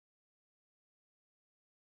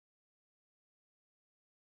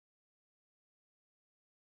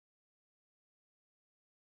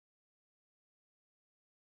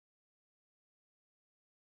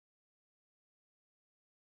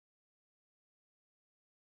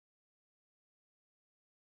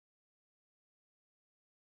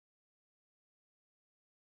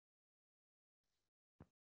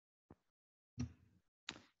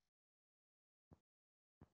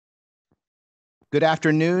Good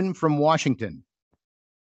afternoon from Washington.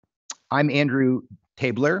 I'm Andrew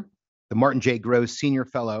Tabler, the Martin J. Gross Senior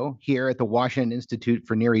Fellow here at the Washington Institute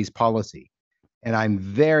for Near East Policy. And I'm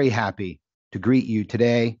very happy to greet you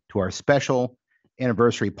today to our special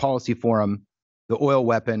anniversary policy forum, The Oil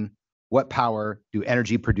Weapon, What Power Do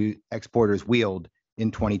Energy Exporters Wield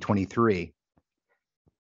in 2023?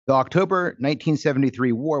 The October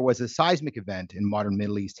 1973 war was a seismic event in modern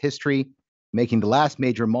Middle East history, making the last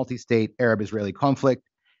major multi-state Arab-Israeli conflict,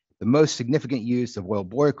 the most significant use of oil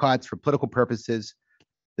boycotts for political purposes,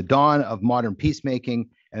 the dawn of modern peacemaking,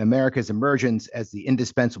 and America's emergence as the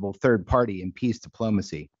indispensable third party in peace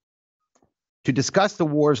diplomacy. To discuss the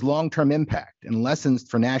war's long-term impact and lessons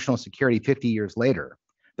for national security 50 years later,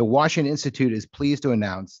 the Washington Institute is pleased to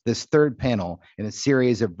announce this third panel in a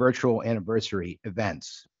series of virtual anniversary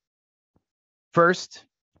events. First,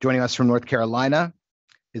 joining us from North Carolina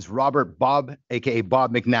is Robert Bob, aka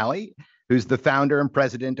Bob McNally, who's the founder and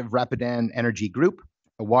president of Rapidan Energy Group,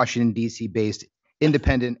 a Washington, D.C. based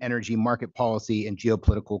independent energy market policy and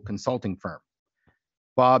geopolitical consulting firm.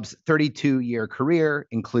 Bob's 32-year career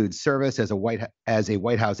includes service as a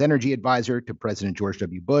White House energy advisor to President George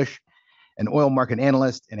W. Bush, an oil market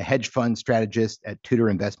analyst and a hedge fund strategist at Tudor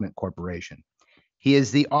Investment Corporation. He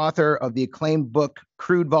is the author of the acclaimed book,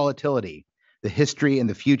 Crude Volatility, The History and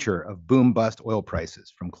the Future of Boom-Bust Oil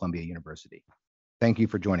Prices from Columbia University. Thank you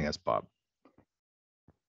for joining us, Bob.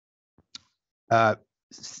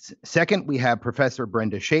 Second, we have Professor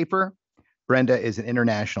Brenda Shaffer. Brenda is an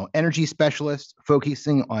international energy specialist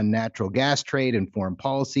focusing on natural gas trade and foreign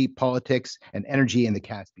policy, politics, and energy in the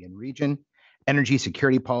Caspian region, energy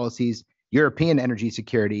security policies, European energy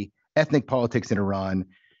security, ethnic politics in Iran,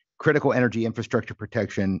 critical energy infrastructure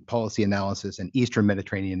protection, policy analysis, and Eastern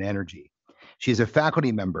Mediterranean energy. She is a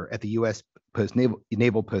faculty member at the U.S.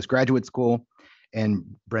 Naval Postgraduate School, and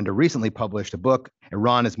Brenda recently published a book,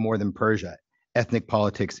 Iran is More Than Persia, Ethnic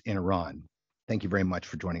Politics in Iran. Thank you very much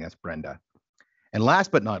for joining us, Brenda. And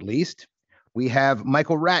last but not least, we have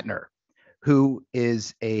Michael Ratner, who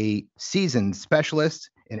is a seasoned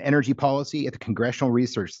specialist in energy policy at the Congressional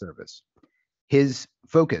Research Service. His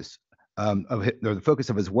focus the focus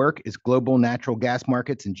of his work is global natural gas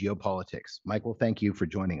markets and geopolitics. Michael, thank you for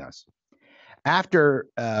joining us. After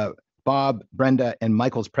Bob, Brenda, and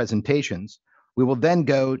Michael's presentations, we will then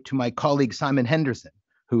go to my colleague Simon Henderson,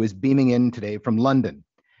 who is beaming in today from London.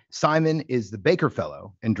 Simon is the Baker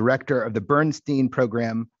Fellow and director of the Bernstein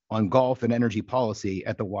Program on Gulf and Energy Policy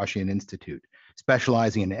at the Washington Institute,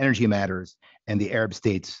 specializing in energy matters and the Arab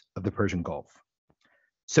states of the Persian Gulf.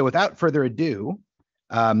 So without further ado,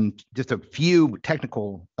 just a few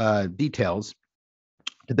technical details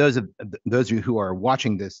to those of you who are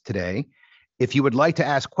watching this today. If you would like to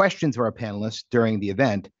ask questions of our panelists during the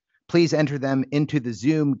event, please enter them into the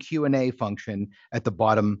Zoom Q&A function at the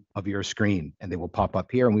bottom of your screen, and they will pop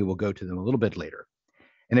up here and we will go to them a little bit later.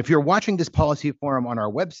 And if you're watching this policy forum on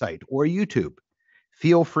our website or YouTube,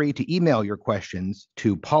 feel free to email your questions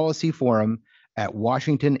to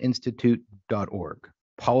policyforum@washingtoninstitute.org,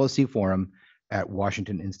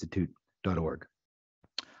 policyforum@washingtoninstitute.org.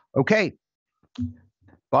 Okay,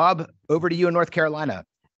 Bob, over to you in North Carolina.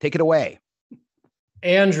 Take it away.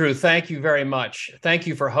 Andrew, thank you very much. Thank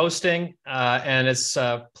you for hosting, and it's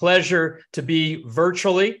a pleasure to be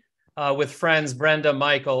virtually with friends Brenda,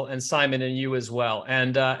 Michael, and Simon, and you as well.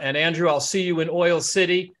 And Andrew, I'll see you in Oil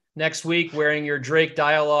City next week wearing your Drake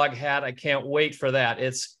Dialogue hat. I can't wait for that.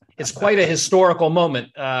 It's quite a historical moment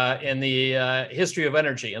in the history of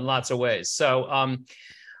energy in lots of ways. So,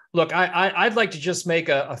 look, I'd like to just make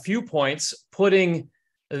a few points, putting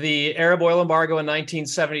the Arab oil embargo in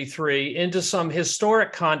 1973 into some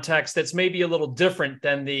historic context that's maybe a little different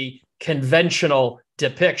than the conventional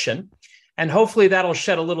depiction. And hopefully that'll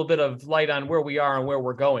shed a little bit of light on where we are and where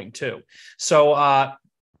we're going too. So I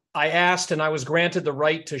asked and I was granted the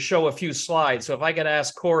right to show a few slides. So if I could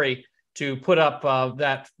ask Corey to put up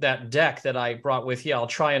that deck that I brought with you, I'll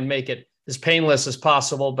try and make it as painless as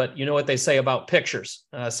possible. But you know what they say about pictures,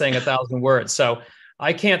 saying 1,000 words. So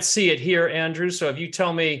I can't see it here, Andrew. So if you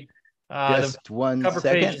tell me just the one cover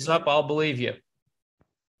second. page is up, I'll believe you.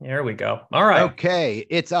 There we go. All right. Okay,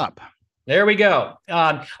 it's up. There we go.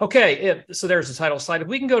 Okay, so there's the title slide. If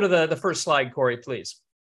we can go to the first slide, Corey, please.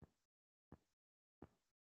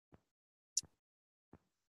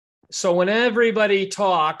 So when everybody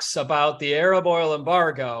talks about the Arab oil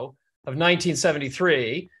embargo of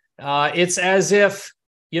 1973, it's as if,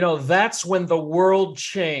 you know, that's when the world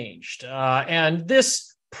changed. And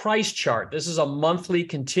this price chart, this is a monthly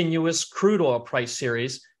continuous crude oil price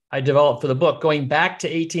series I developed for the book, going back to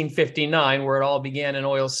 1859, where it all began in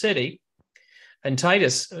Oil City. and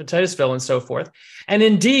Titusville and so forth. And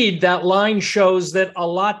indeed, that line shows that a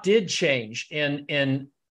lot did change in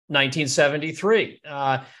 1973,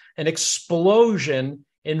 an explosion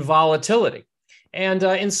in volatility. And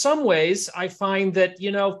in some ways, I find that,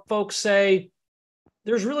 folks say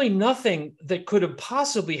there's really nothing that could have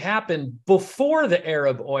possibly happened before the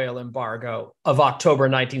Arab oil embargo of October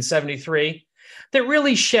 1973 that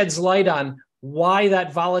really sheds light on why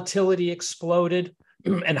that volatility exploded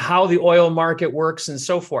and how the oil market works and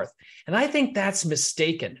so forth. And I think that's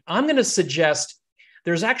mistaken. I'm going to suggest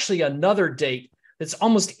there's actually another date that's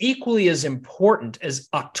almost equally as important as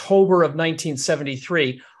October of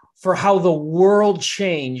 1973 for how the world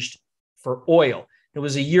changed for oil. It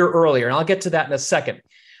was a year earlier, and I'll get to that in a second.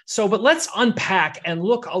 But let's unpack and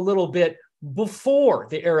look a little bit before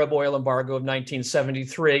the Arab oil embargo of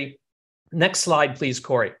 1973. Next slide, please,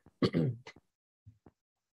 Corey.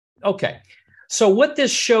 Okay. So what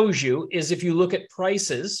this shows you is if you look at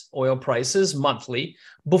prices, oil prices monthly,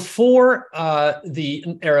 before the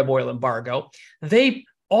Arab oil embargo, they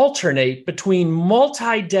alternate between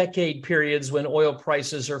multi-decade periods when oil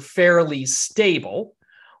prices are fairly stable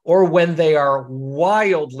or when they are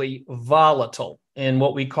wildly volatile in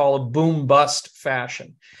what we call a boom-bust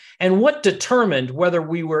fashion. And what determined whether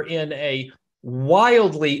we were in a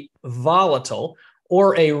wildly volatile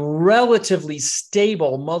or a relatively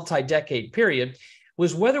stable multi-decade period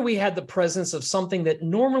was whether we had the presence of something that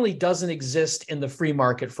normally doesn't exist in the free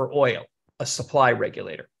market for oil, a supply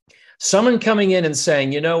regulator. Someone coming in and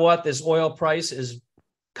saying, you know what, this oil price is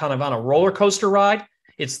kind of on a roller coaster ride.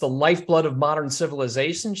 It's the lifeblood of modern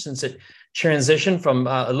civilization since it transitioned from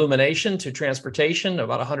illumination to transportation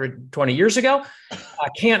about 120 years ago. I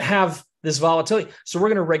can't have this volatility, so we're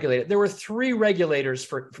going to regulate it. There were three regulators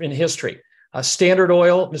in history. Standard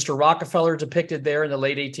Oil, Mr. Rockefeller depicted there in the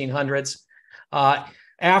late 1800s.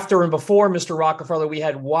 After and before Mr. Rockefeller, we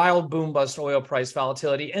had wild boom-bust oil price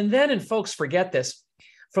volatility. And then, and folks forget this,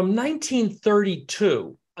 from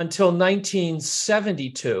 1932 until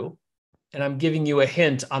 1972, and I'm giving you a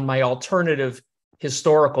hint on my alternative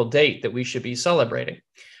historical date that we should be celebrating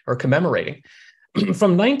or commemorating,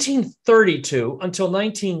 from 1932 until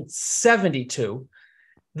 1972,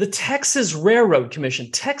 the Texas Railroad Commission,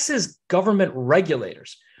 Texas government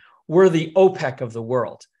regulators, were the OPEC of the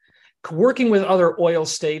world. Working with other oil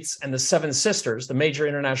states and the Seven Sisters, the major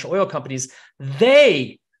international oil companies,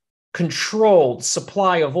 they controlled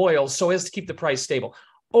supply of oil so as to keep the price stable.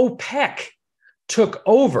 OPEC took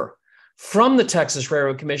over from the Texas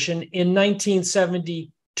Railroad Commission in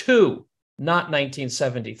 1972, not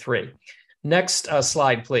 1973. Next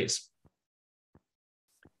slide, please.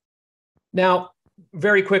 Now,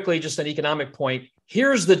 very quickly, just an economic point.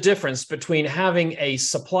 Here's the difference between having a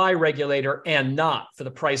supply regulator and not for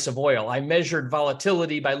the price of oil. I measured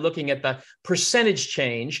volatility by looking at the percentage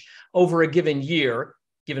change over a given year,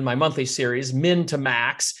 given my monthly series, min to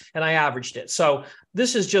max, and I averaged it. So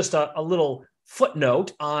this is just a little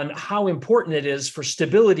footnote on how important it is for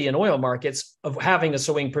stability in oil markets of having a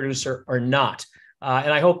swing producer or not.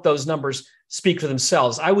 And I hope those numbers speak for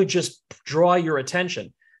themselves. I would just draw your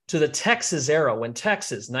attention to the Texas era when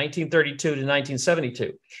Texas, 1932 to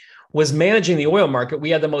 1972, was managing the oil market. We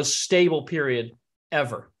had the most stable period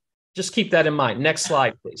ever. Just keep that in mind. Next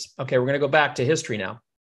slide, please. Okay, we're going to go back to history now.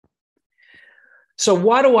 So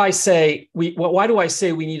why do I say we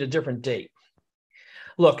need a different date?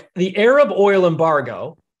 Look, the Arab oil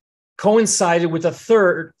embargo coincided with a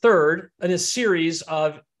third in a series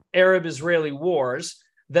of Arab-Israeli wars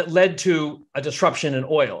that led to a disruption in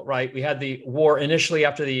oil, right? We had the war initially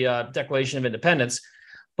after the Declaration of Independence,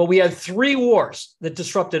 but we had three wars that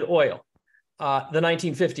disrupted oil. The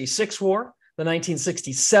 1956 war, the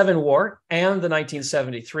 1967 war, and the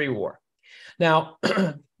 1973 war. Now,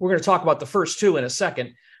 we're going to talk about the first two in a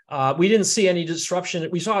second. We didn't see any disruption.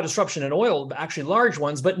 We saw a disruption in oil, actually large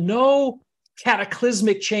ones, but no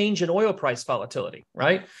cataclysmic change in oil price volatility,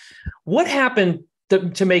 right? What happened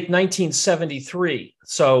to make 1973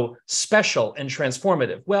 so special and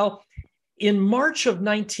transformative? Well, in March of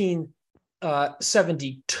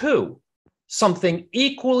 1972, something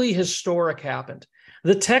equally historic happened.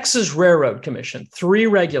 The Texas Railroad Commission, three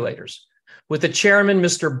regulators, with the chairman,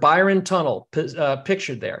 Mr. Byron Tunnell,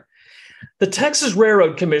 pictured there. The Texas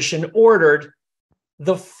Railroad Commission ordered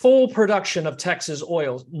the full production of Texas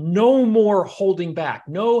oil, no more holding back,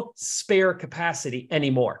 no spare capacity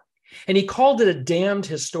anymore. And he called it a damned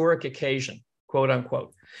historic occasion, quote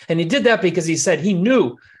unquote. And he did that because he said he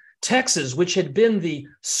knew Texas, which had been the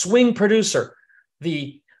swing producer,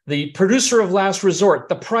 the producer of last resort,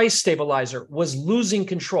 the price stabilizer, was losing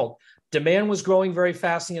control. Demand was growing very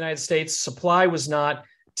fast in the United States. Supply was not.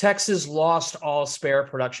 Texas lost all spare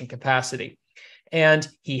production capacity. And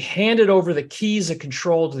he handed over the keys of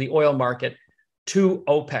control to the oil market to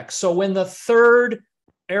OPEC. So when the third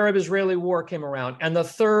Arab-Israeli war came around and the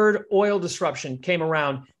third oil disruption came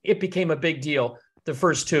around, it became a big deal. The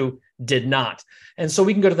first two did not. And so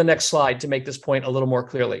we can go to the next slide to make this point a little more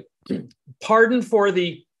clearly. Pardon for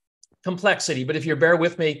the complexity, but if you bear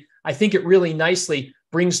with me, I think it really nicely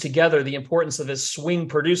brings together the importance of this swing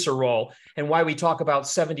producer role and why we talk about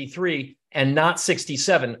 73 and not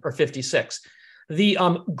 67 or 56. The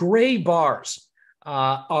gray bars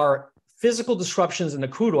are physical disruptions in the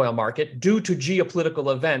crude oil market due to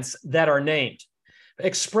geopolitical events that are named,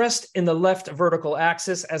 expressed in the left vertical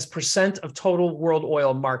axis as percent of total world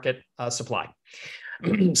oil market supply.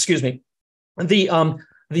 Excuse me.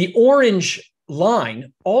 The orange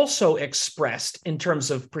line, also expressed in terms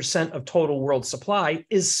of percent of total world supply,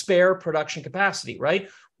 is spare production capacity, right?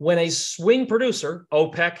 When a swing producer,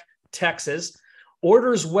 OPEC, Texas,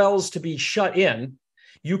 orders wells to be shut in,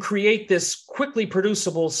 you create this quickly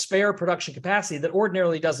producible spare production capacity that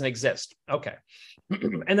ordinarily doesn't exist. Okay.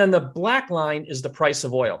 And then the black line is the price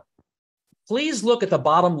of oil. Please look at the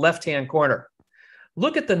bottom left-hand corner.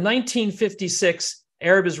 Look at the 1956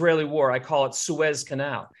 Arab-Israeli War. I call it Suez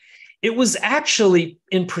Canal. It was actually,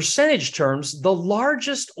 in percentage terms, the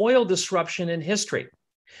largest oil disruption in history.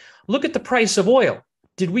 Look at the price of oil.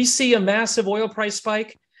 Did we see a massive oil price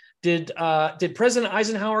spike? Did President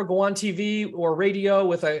Eisenhower go on TV or radio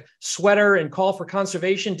with a sweater and call for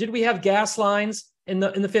conservation? Did we have gas lines in the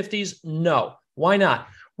 50s? No. Why not?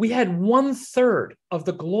 We had 1/3 of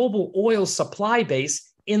the global oil supply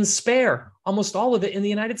base in spare, almost all of it in the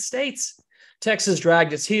United States. Texas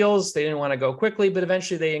dragged its heels. They didn't want to go quickly, but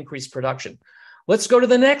eventually they increased production. Let's go to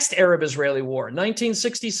the next Arab-Israeli War,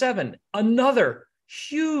 1967, another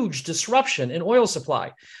huge disruption in oil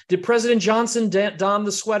supply. Did President Johnson don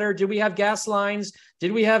the sweater? Did we have gas lines?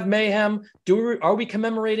 Did we have mayhem? Are we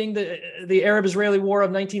commemorating the Arab-Israeli War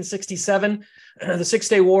of 1967, the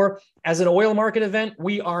Six-Day War, as an oil market event?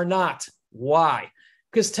 We are not. Why?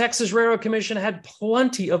 Because Texas Railroad Commission had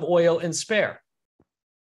plenty of oil in spare.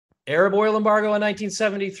 Arab oil embargo in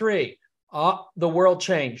 1973. The world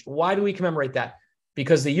changed. Why do we commemorate that?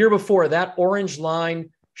 Because the year before, that orange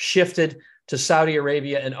line shifted to Saudi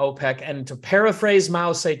Arabia and OPEC. And to paraphrase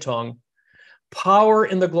Mao Zedong, power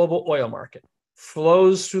in the global oil market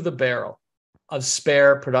flows through the barrel of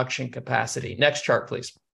spare production capacity. Next chart,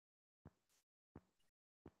 please.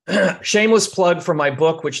 Shameless plug for my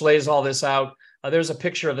book, which lays all this out. There's a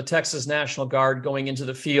picture of the Texas National Guard going into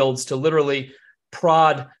the fields to literally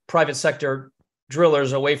prod private sector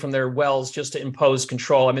drillers away from their wells just to impose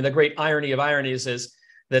control. I mean, the great irony of ironies is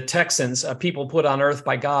the Texans, people put on earth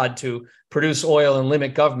by God to produce oil and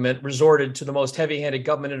limit government, resorted to the most heavy-handed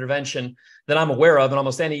government intervention that I'm aware of in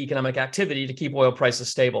almost any economic activity to keep oil prices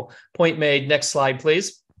stable. Point made. Next slide,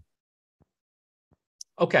 please.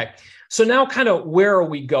 Okay, so now kind of where are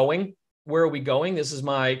we going? Where are we going? This is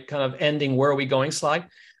my kind of ending where are we going slide.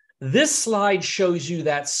 This slide shows you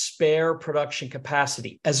that spare production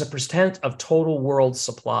capacity as a percent of total world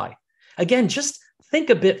supply. Again, just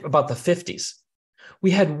think a bit about the 50s.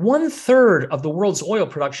 We had 1/3 of the world's oil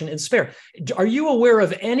production in spare. Are you aware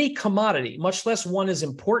of any commodity, much less one as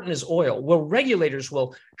important as oil, where regulators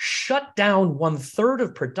will shut down 1/3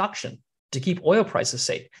 of production to keep oil prices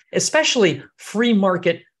safe, especially free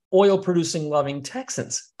market oil producing loving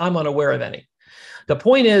Texans? I'm unaware of any. The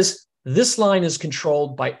point is, this line is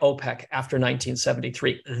controlled by OPEC after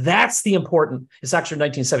 1973. That's the important, it's actually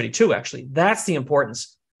 1972, actually. That's the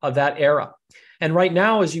importance of that era. And right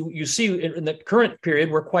now, as you see in the current period,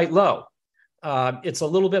 we're quite low. It's a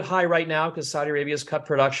little bit high right now because Saudi Arabia has cut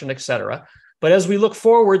production, et cetera. But as we look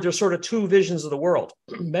forward, there's sort of two visions of the world.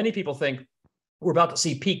 Many people think we're about to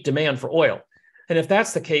see peak demand for oil. And if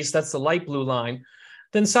that's the case, that's the light blue line,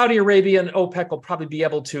 then Saudi Arabia and OPEC will probably be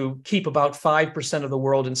able to keep about 5% of the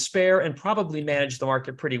world in spare and probably manage the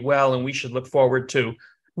market pretty well. And we should look forward to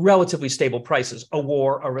relatively stable prices. A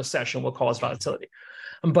war, a recession will cause volatility.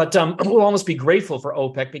 But we'll almost be grateful for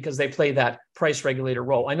OPEC because they play that price regulator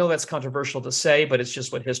role. I know that's controversial to say, but it's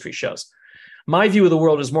just what history shows. My view of the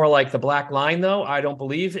world is more like the black line, though. I don't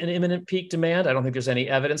believe in imminent peak demand. I don't think there's any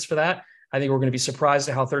evidence for that. I think we're going to be surprised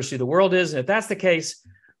at how thirsty the world is. And if that's the case,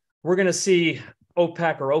 we're going to see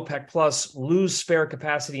OPEC or OPEC Plus lose spare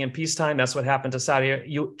capacity in peacetime. That's what happened to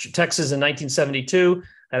Texas in 1972.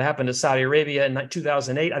 That happened to Saudi Arabia in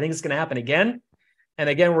 2008. I think it's going to happen again. And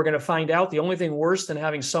again, we're going to find out the only thing worse than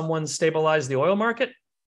having someone stabilize the oil market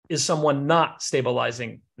is someone not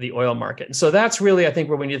stabilizing the oil market. And so that's really, I think,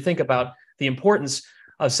 where when you think about the importance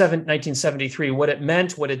of 1973, what it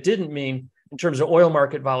meant, what it didn't mean, in terms of oil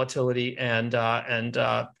market volatility and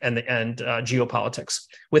geopolitics.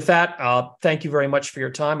 With that, thank you very much for your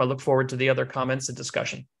time. I look forward to the other comments and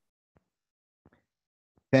discussion.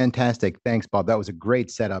 Fantastic. Thanks, Bob. That was a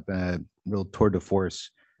great setup and a real tour de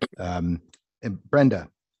force. And Brenda,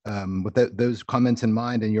 with those comments in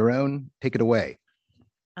mind and your own, take it away.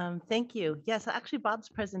 Thank you. Yes, actually, Bob's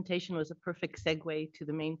presentation was a perfect segue to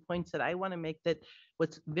the main points that I want to make, that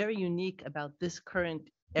what's very unique about this current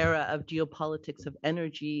era of geopolitics of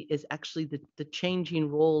energy is actually the changing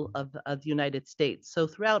role of the United States. So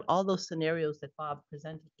throughout all those scenarios that Bob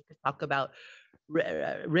presented, we could talk about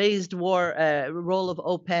raised war, role of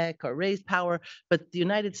OPEC or raised power, but the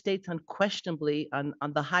United States unquestionably on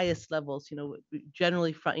the highest levels,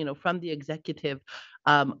 generally from the executive,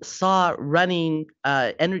 saw running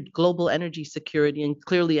global energy security, and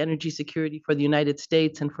clearly energy security for the United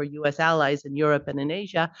States and for US allies in Europe and in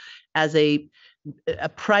Asia as a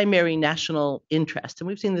primary national interest. And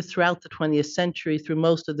we've seen this throughout the 20th century, through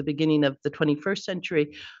most of the beginning of the 21st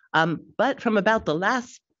century. But from about the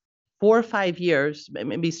last 4 or 5 years,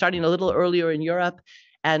 maybe starting a little earlier in Europe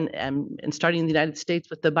and starting in the United States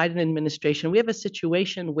with the Biden administration, we have a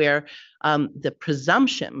situation where the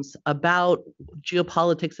presumptions about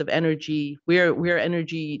geopolitics of energy, where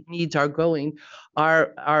energy needs are going,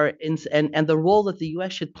 and the role that the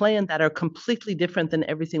U.S. should play in that are completely different than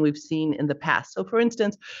everything we've seen in the past. So, for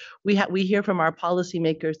instance, we hear from our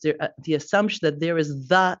policymakers the assumption that there is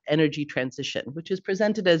the energy transition, which is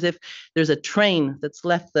presented as if there's a train that's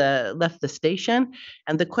left the station,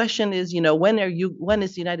 and the question is, when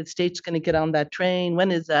is the United States going to get on that train?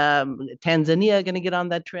 When is Tanzania going to get on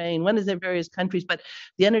that train? When is it various countries? But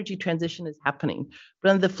the energy transition is happening.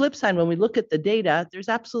 But on the flip side, when we look at the data, there's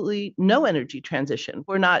absolutely no energy transition.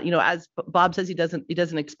 We're not, as Bob says, he doesn't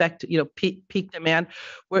expect, peak demand.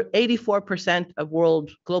 We're 84% of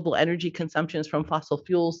world global energy consumption is from fossil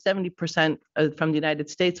fuels, 70% from the United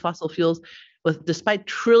States fossil fuels. Despite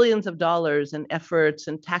trillions of dollars and efforts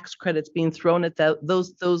and tax credits being thrown at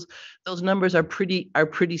those numbers are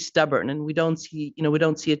pretty stubborn, and we don't see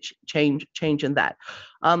a change in that.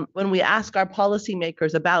 When we ask our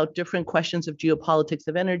policymakers about different questions of geopolitics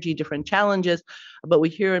of energy, different challenges, but we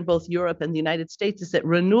hear in both Europe and the United States is that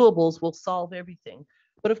renewables will solve everything.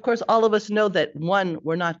 But of course, all of us know that, one,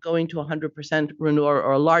 we're not going to 100% renewable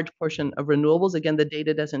or a large portion of renewables. Again, the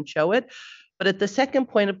data doesn't show it. But at the second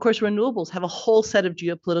point, of course, renewables have a whole set of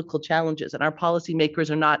geopolitical challenges, and our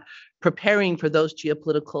policymakers are not preparing for those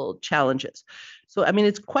geopolitical challenges. So,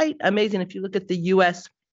 it's quite amazing if you look at the U.S.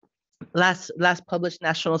 last published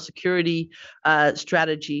national security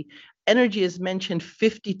strategy. Energy is mentioned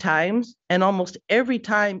 50 times, and almost every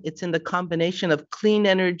time it's in the combination of clean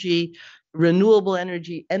energy, renewable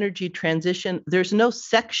energy, energy transition. There's no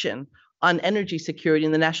section on energy security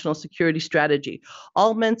in the national security strategy.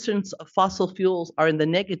 All mentions of fossil fuels are in the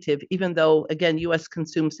negative, even though, again, U.S.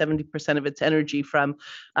 consumes 70% of its energy from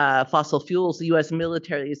fossil fuels. The U.S.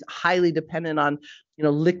 military is highly dependent on,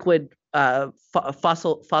 liquid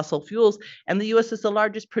fossil fuels, and the U.S. is the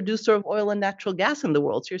largest producer of oil and natural gas in the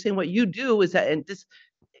world. So you're saying what you do is that, and this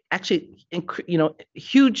actually,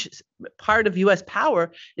 huge part of U.S.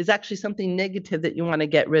 power is actually something negative that you want to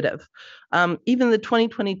get rid of. Even the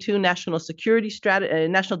 2022 national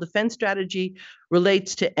defense strategy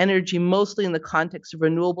relates to energy mostly in the context of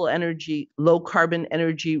renewable energy, low carbon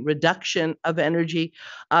energy, reduction of energy.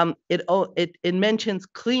 It mentions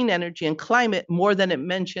clean energy and climate more than it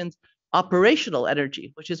mentions operational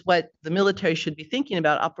energy, which is what the military should be thinking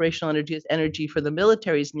about. Operational energy is energy for the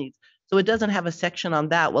military's needs. So it doesn't have a section on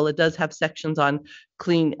that. Well, it does have sections on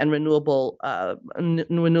clean and renewable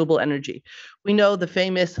energy. We know the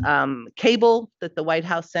famous cable that the White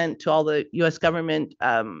House sent to all the U.S. government,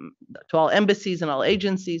 to all embassies and all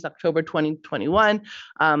agencies, October 2021,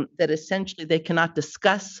 that essentially they cannot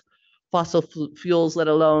discuss fossil fuels, let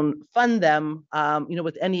alone fund them,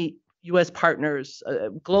 with any U.S. partners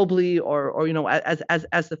globally or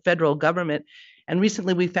as the federal government. And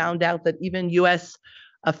recently we found out that even U.S.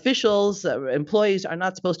 officials, employees are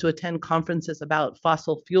not supposed to attend conferences about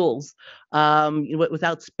fossil fuels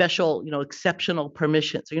without special, exceptional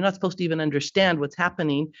permission. So you're not supposed to even understand what's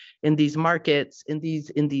happening in these markets, in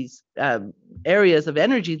these areas of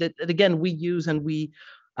energy that again, we use and we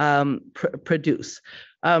produce.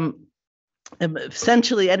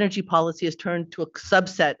 Essentially, energy policy has turned to a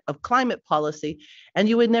subset of climate policy, and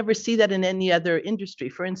you would never see that in any other industry.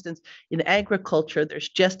 For instance, in agriculture, there's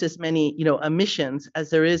just as many, emissions as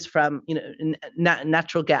there is from,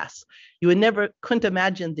 natural gas. You couldn't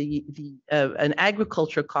imagine an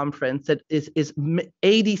agriculture conference that is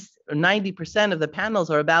 80 or 90% of the panels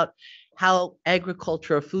are about how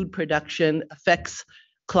agriculture or food production affects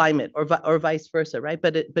climate or vice versa, right?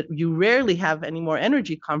 But you rarely have any more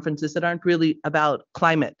energy conferences that aren't really about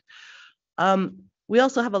climate. We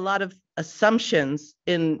also have a lot of assumptions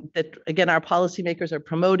in that, again, our policymakers are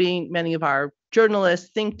promoting, many of our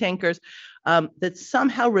journalists, think tankers, that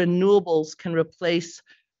somehow renewables can replace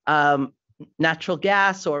natural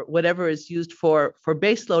gas or whatever is used for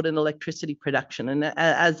baseload and electricity production. And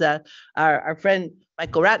as our friend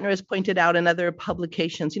Michael Ratner has pointed out in other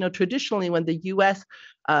publications, traditionally when the US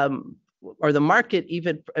or the market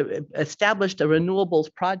even established a renewables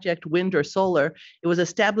project, wind or solar, it was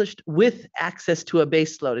established with access to a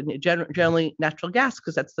baseload, and generally natural gas,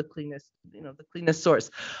 because that's the cleanest source.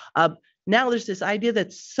 Now there's this idea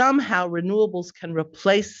that somehow renewables can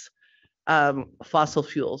replace fossil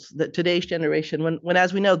fuels, that today's generation, when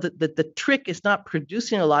as we know that the trick is not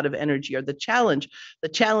producing a lot of energy, or the challenge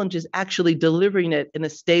is actually delivering it in a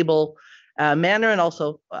stable manner, and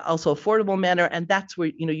also affordable manner, and that's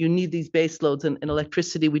where you need these base loads in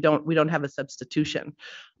electricity. We don't have a substitution.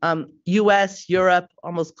 U.S., Europe,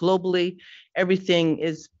 almost globally,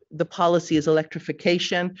 the policy is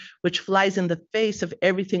electrification, which flies in the face of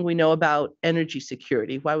everything we know about energy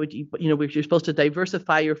security. Why would you're supposed to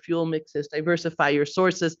diversify your fuel mixes, diversify your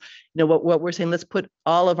sources. What we're saying, let's put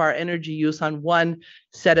all of our energy use on one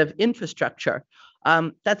set of infrastructure.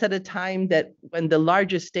 That's at a time that when the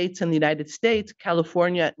largest states in the United States,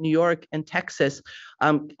 California, New York, and Texas,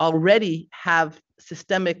 already have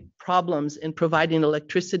systemic problems in providing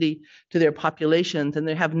electricity to their populations, and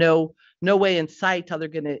they have no way in sight how they're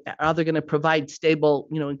going to provide stable,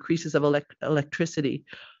 increases of electricity.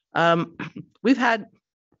 We've had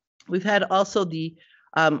also the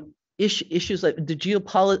issues like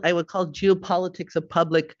I would call geopolitics of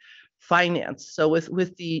public finance. So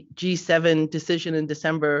with the G7 decision in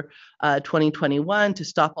December 2021 to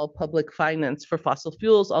stop all public finance for fossil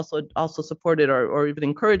fuels, also supported or even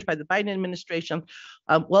encouraged by the Biden administration,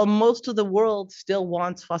 well, most of the world still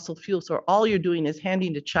wants fossil fuels. So all you're doing is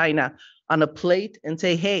handing to China on a plate and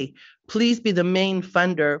say, hey, please be the main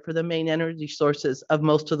funder for the main energy sources of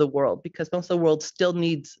most of the world, because most of the world still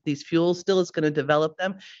needs these fuels, still is going to develop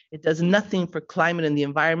them. It does nothing for climate and the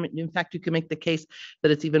environment. In fact, you can make the case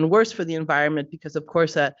that it's even worse for the environment, because of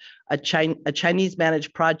course a Chinese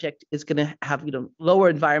managed project is going to have lower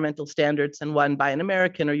environmental standards than one by an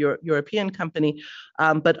American or European company,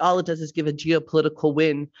 but all it does is give a geopolitical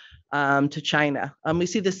win to China. We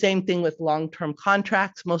see the same thing with long-term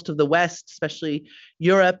contracts. Most of the West, especially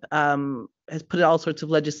Europe, has put in all sorts of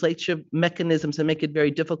legislative mechanisms that make it very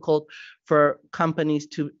difficult for companies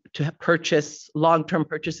to purchase long-term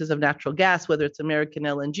purchases of natural gas, whether it's American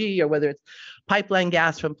LNG or whether it's pipeline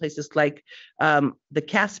gas from places like the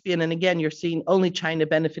Caspian. And again, you're seeing only China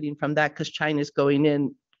benefiting from that, because China is going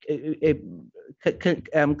in,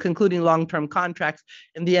 concluding long-term contracts.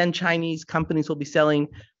 In the end, Chinese companies will be selling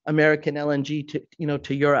American LNG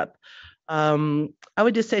to Europe. I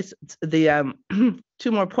would just say the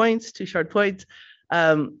two short points.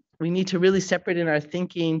 We need to really separate in our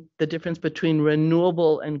thinking the difference between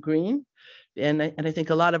renewable and green. And I think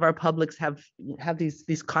a lot of our publics have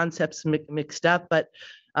these concepts mixed up, but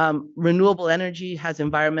renewable energy has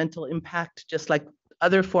environmental impact just like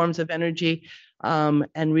other forms of energy.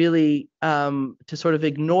 And really to sort of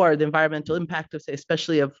ignore the environmental impact of, say,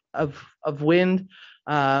 especially of wind,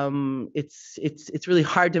 it's really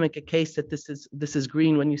hard to make a case that this is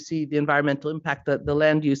green when you see the environmental impact, the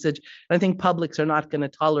land usage. And I think publics are not going to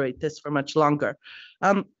tolerate this for much longer.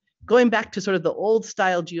 Going back to sort of the old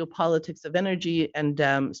style geopolitics of energy, and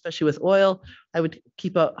especially with oil, I would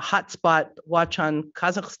keep a hotspot watch on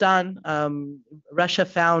Kazakhstan. Russia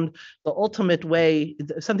found the ultimate way,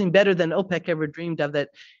 something better than OPEC ever dreamed of, that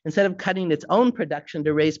instead of cutting its own production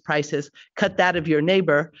to raise prices, cut that of your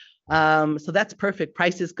neighbor. So that's perfect.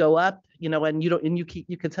 Prices go up, and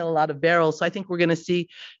you can sell a lot of barrels. So I think we're going to see,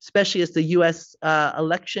 especially as the U.S.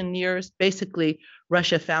 Election nears, basically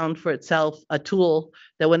Russia found for itself a tool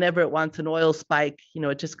that whenever it wants an oil spike,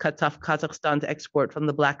 it just cuts off Kazakhstan's export from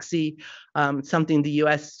the Black Sea. Something the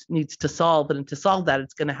U.S. needs to solve, and to solve that,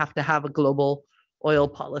 it's going to have a global oil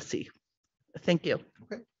policy. Thank you.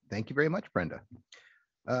 Okay, thank you very much, Brenda.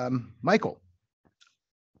 Michael.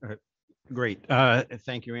 Great.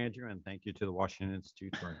 Thank you, Andrew, and thank you to the Washington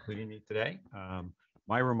Institute for including me today.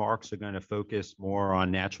 My remarks are going to focus more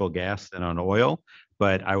on natural gas than on oil,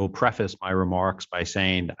 but I will preface my remarks by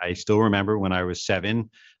saying I still remember when I was 7,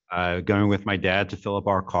 going with my dad to fill up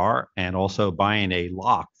our car and also buying a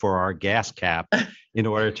lock for our gas cap in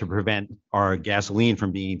order to prevent our gasoline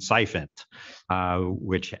from being siphoned,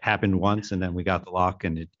 which happened once, and then we got the lock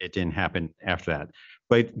and it didn't happen after that.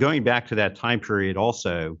 But going back to that time period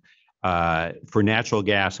also, for natural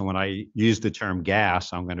gas, and when I use the term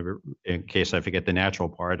gas, I'm going to, in case I forget the natural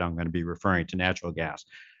part, I'm going to be referring to natural gas.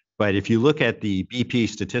 But if you look at the BP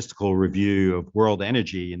Statistical Review of World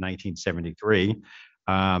Energy in 1973,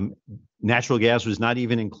 natural gas was not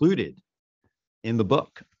even included in the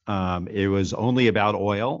book. It was only about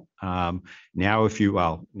oil. Now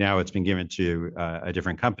it's been given to a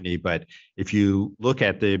different company, but if you look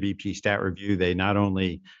at the BP Stat Review, they not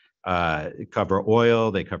only cover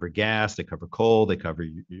oil, they cover gas, they cover coal, they cover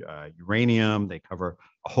uranium, they cover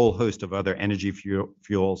a whole host of other energy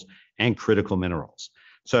fuels and critical minerals.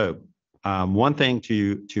 So one thing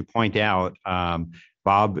to point out,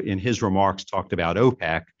 Bob in his remarks talked about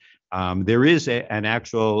OPEC. There is an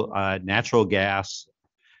actual natural gas,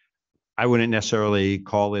 I wouldn't necessarily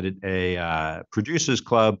call it a producers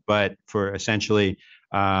club, but for essentially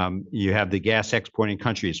you have the Gas Exporting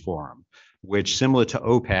Countries Forum, which similar to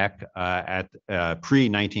OPEC at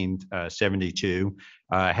pre-1972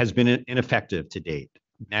 has been ineffective to date.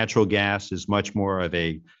 Natural gas is much more of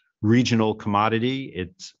a regional commodity.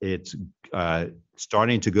 It's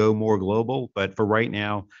starting to go more global, but for right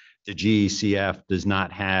now, the GECF does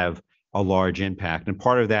not have a large impact. And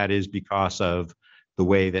part of that is because of the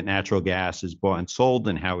way that natural gas is bought and sold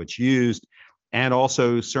and how it's used, and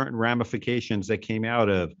also certain ramifications that came out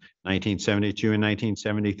of 1972 and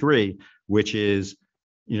 1973, which is,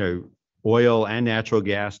 oil and natural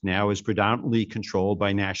gas now is predominantly controlled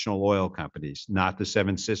by national oil companies, not the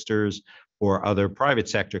Seven Sisters or other private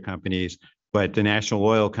sector companies, but the national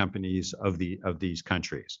oil companies of these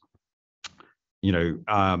countries.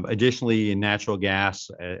 Additionally, in natural gas,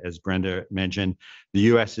 as Brenda mentioned, the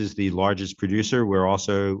U.S. is the largest producer. We're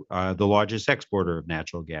also the largest exporter of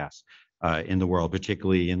natural gas in the world,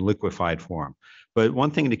 particularly in liquefied form. But one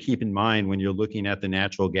thing to keep in mind when you're looking at the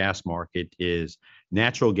natural gas market is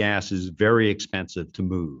natural gas is very expensive to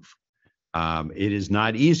move. It is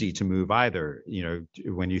not easy to move either.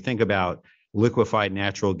 When you think about liquefied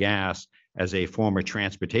natural gas as a form of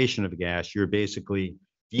transportation of gas, you're basically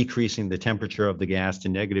decreasing the temperature of the gas to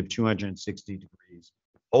negative 260 degrees,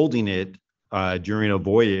 holding it during a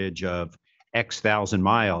voyage of X thousand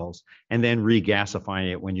miles, and then regasifying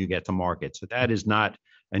it when you get to market. So that is not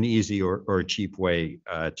an easy or cheap way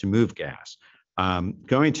to move gas.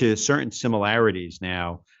 Going to certain similarities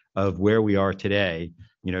now of where we are today,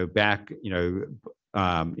 back,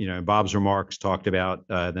 Bob's remarks talked about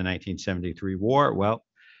the 1973 war. Well,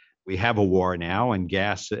 we have a war now, and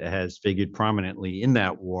gas has figured prominently in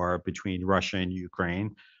that war between Russia and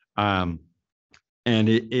Ukraine. And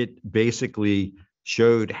it basically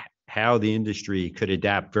showed how the industry could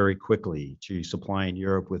adapt very quickly to supplying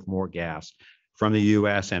Europe with more gas from the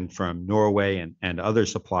US and from Norway and other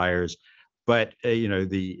suppliers. But,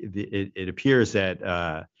 it appears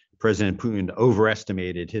that President Putin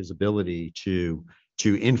overestimated his ability to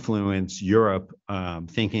influence Europe,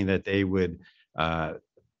 thinking that they would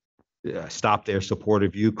stop their support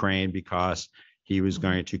of Ukraine because he was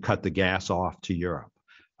going to cut the gas off to Europe.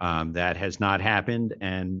 That has not happened,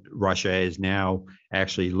 and Russia is now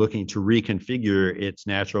actually looking to reconfigure its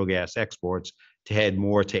natural gas exports to head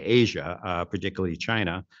more to Asia, particularly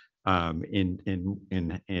China,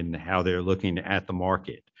 in how they're looking at the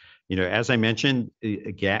market. As I mentioned,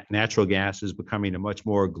 natural gas is becoming a much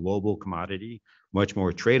more global commodity, much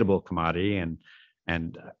more tradable commodity, and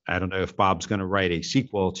I don't know if Bob's going to write a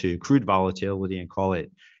sequel to Crude Volatility and call it,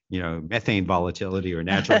 methane volatility or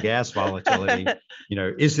natural gas volatility.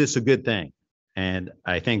 Is this a good thing? And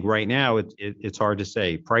I think right now it's hard to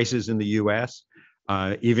say. Prices in the U.S.,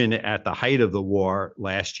 even at the height of the war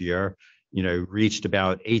last year, reached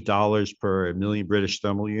about $8 per million British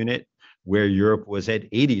thermal unit, where Europe was at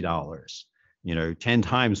 $80. 10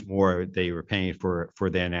 times more they were paying for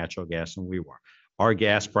their natural gas than we were. Our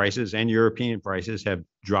gas prices and European prices have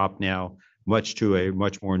dropped now to a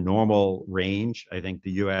much more normal range. I think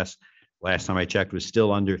the US, last time I checked, was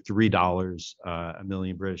still under $3 a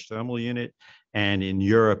million British thermal unit. And in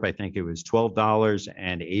Europe, I think it was $12,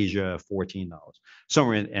 and Asia,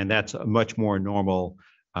 $14. And that's a much more normal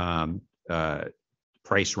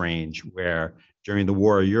price range, where during the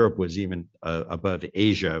war, Europe was even above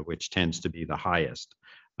Asia, which tends to be the highest.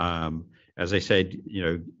 As I said,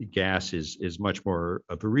 gas is much more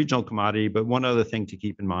of a regional commodity. But one other thing to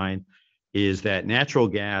keep in mind is that natural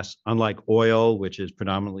gas, unlike oil, which is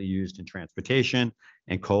predominantly used in transportation,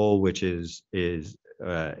 and coal, which is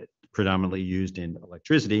predominantly used in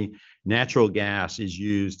electricity, natural gas is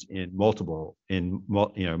used in multiple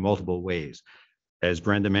ways. As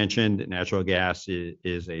Brenda mentioned, natural gas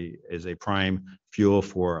is a prime fuel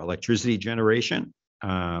for electricity generation.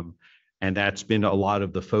 And that's been a lot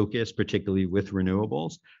of the focus, particularly with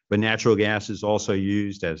renewables. But natural gas is also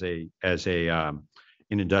used in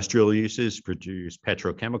industrial uses, produce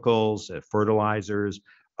petrochemicals, fertilizers,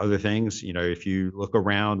 other things. You know, if you look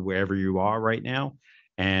around wherever you are right now,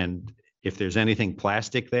 and if there's anything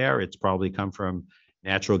plastic there, it's probably come from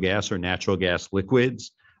natural gas or natural gas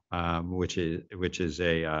liquids, which is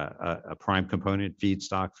a prime component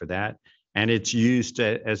feedstock for that. And it's used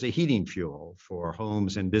as a heating fuel for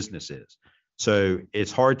homes and businesses. So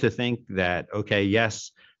it's hard to think that, okay,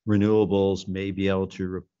 yes, renewables may be able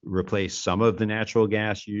to replace some of the natural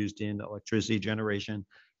gas used in electricity generation,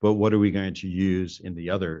 but what are we going to use in the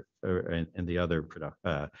other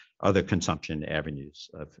other consumption avenues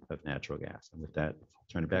of natural gas? And with that, I'll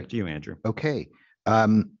turn it back to you, Andrew. Okay.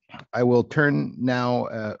 I will turn now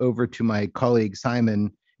over to my colleague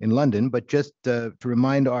Simon in London, but just to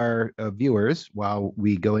remind our viewers while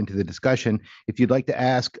we go into the discussion, if you'd like to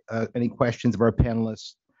ask any questions of our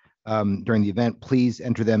panelists during the event, please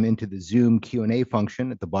enter them into the Zoom Q&A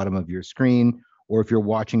function at the bottom of your screen, or if you're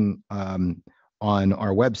watching on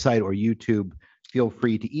our website or YouTube, feel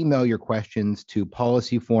free to email your questions to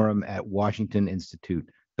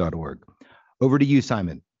policyforum@washingtoninstitute.org. Over to you,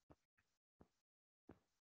 Simon.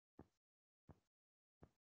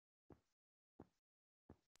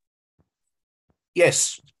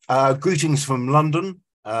 Yes, greetings from London,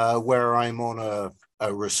 where I'm on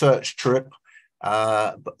a research trip,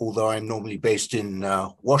 although I'm normally based in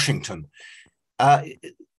Washington.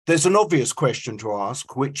 There's an obvious question to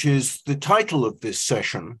ask, which is the title of this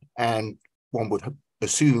session, and one would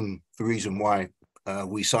assume the reason why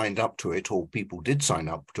we signed up to it, or people did sign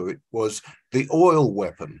up to it, was the oil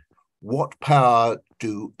weapon. What power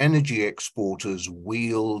do energy exporters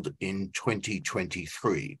wield in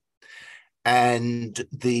 2023? And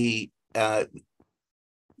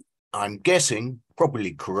I'm guessing,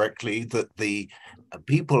 probably correctly, that the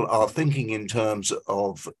people are thinking in terms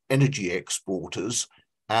of energy exporters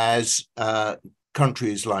as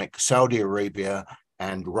countries like Saudi Arabia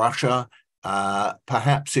and Russia,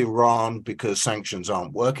 perhaps Iran, because sanctions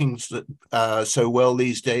aren't working so well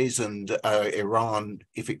these days, and Iran,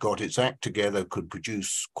 if it got its act together, could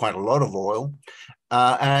produce quite a lot of oil,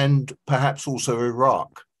 and perhaps also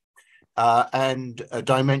Iraq. And a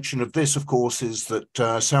dimension of this, of course, is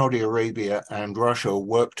that Saudi Arabia and Russia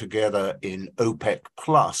work together in OPEC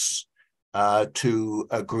Plus to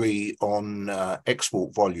agree on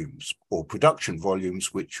export volumes or production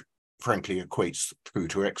volumes, which frankly equates through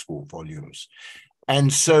to export volumes.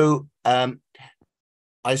 And so I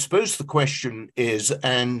suppose the question is,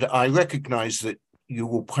 and I recognize that you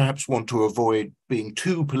will perhaps want to avoid being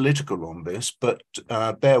too political on this, but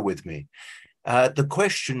bear with me. The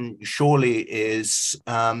question surely is,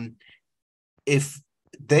 if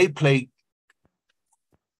they play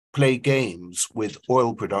games with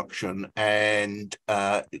oil production and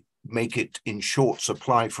make it in short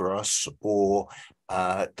supply for us, or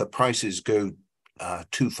the prices go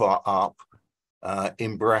too far up,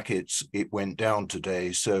 in brackets, it went down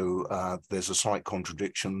today, so there's a slight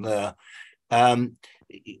contradiction there. You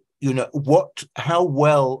know, how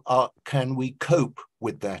well can we cope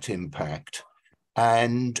with that impact?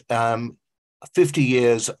 And 50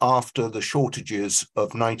 years after the shortages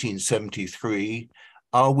of 1973,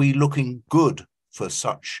 are we looking good for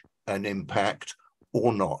such an impact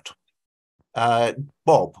or not?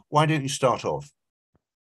 Bob, why don't you start off?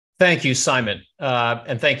 Thank you, Simon.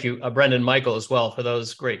 And thank you, Brenda and Michael, as well, for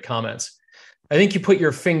those great comments. I think you put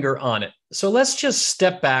your finger on it. So let's just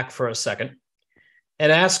step back for a second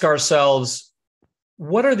and ask ourselves,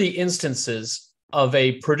 what are the instances of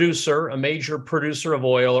a producer, a major producer of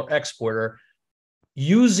oil or exporter,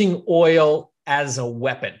 using oil as a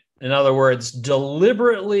weapon? In other words,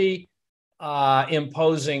 deliberately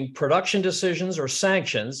imposing production decisions or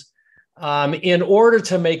sanctions in order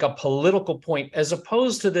to make a political point, as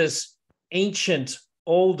opposed to this ancient,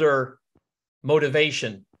 older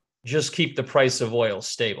motivation, just keep the price of oil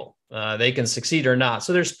stable. They can succeed or not.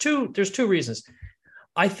 So there's two reasons.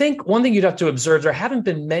 I think one thing you'd have to observe, there haven't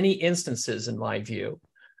been many instances, in my view.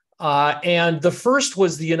 And the first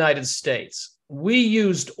was the United States. We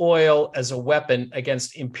used oil as a weapon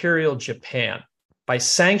against Imperial Japan by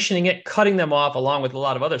sanctioning it, cutting them off, along with a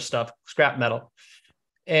lot of other stuff, scrap metal,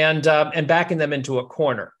 and backing them into a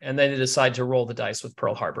corner. And then they decided to roll the dice with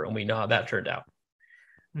Pearl Harbor, and we know how that turned out.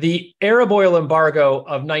 The Arab oil embargo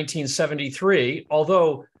of 1973,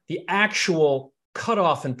 although the actual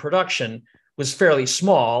cutoff in production was fairly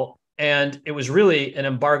small, and it was really an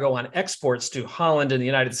embargo on exports to Holland and the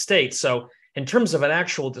United States. So in terms of an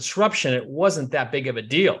actual disruption, it wasn't that big of a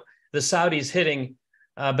deal. The Saudis hitting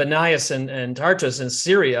Banias and Tartus in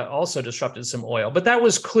Syria also disrupted some oil. But that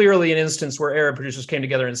was clearly an instance where Arab producers came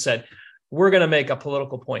together and said, we're going to make a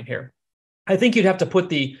political point here. I think you'd have to put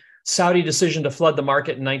the Saudi decision to flood the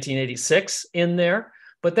market in 1986 in there,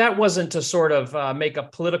 but that wasn't to sort of make a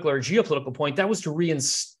political or geopolitical point. That was to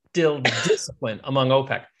reinstill discipline among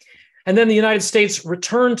OPEC. And then the United States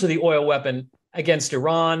returned to the oil weapon against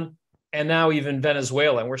Iran and now even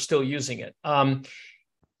Venezuela, and we're still using it.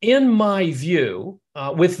 In my view,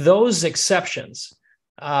 with those exceptions,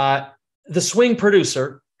 the swing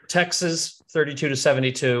producer, Texas, 32 to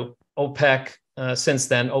 72, OPEC, since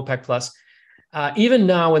then, OPEC plus, even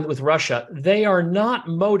now with Russia, they are not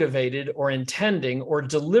motivated or intending or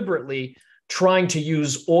deliberately trying to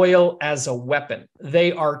use oil as a weapon.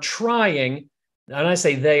 They are trying, and I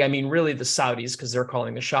say they, I mean really the Saudis, because they're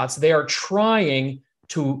calling the shots. They are trying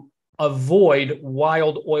to avoid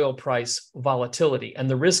wild oil price volatility. And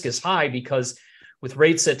the risk is high because with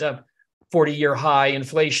rates at a 40-year high,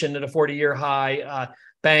 inflation at a 40-year high,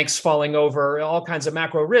 banks falling over, all kinds of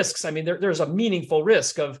macro risks. I mean, there's a meaningful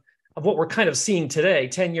risk of what we're kind of seeing today.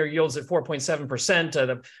 10-year yields at 4.7%,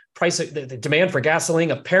 the price, the demand for gasoline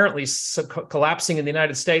apparently collapsing in the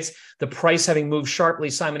United States, the price having moved sharply,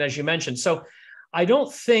 Simon, as you mentioned. So I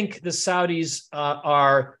don't think the Saudis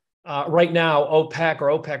are right now OPEC or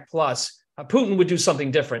OPEC plus. Putin would do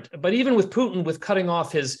something different. But even with Putin, with cutting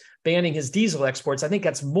off banning his diesel exports, I think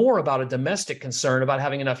that's more about a domestic concern about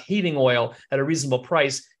having enough heating oil at a reasonable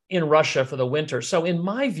price in Russia for the winter. So in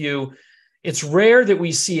my view, it's rare that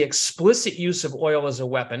we see explicit use of oil as a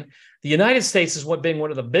weapon. The United States has been one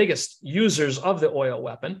of the biggest users of the oil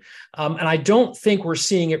weapon. And I don't think we're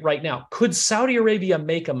seeing it right now. Could Saudi Arabia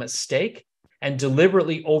make a mistake and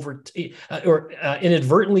deliberately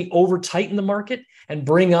inadvertently over-tighten the market and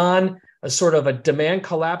bring on a sort of a demand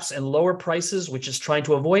collapse and lower prices, which is trying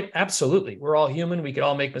to avoid? Absolutely. We're all human. We could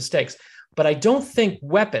all make mistakes. But I don't think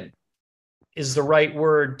weapon is the right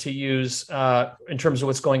word to use in terms of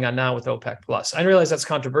what's going on now with OPEC plus. I realize that's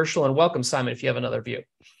controversial, and welcome, Simon, if you have another view.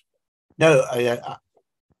 No,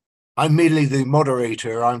 I'm merely the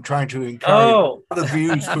moderator. I'm trying to encourage other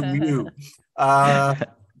views from you.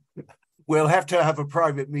 We'll have to have a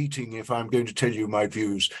private meeting if I'm going to tell you my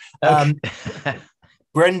views. Okay.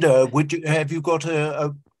 Brenda, have you got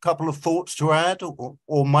a couple of thoughts to add,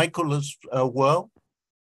 or Michael as well?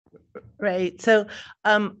 Right. So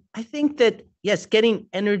I think that, yes, getting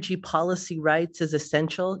energy policy rights is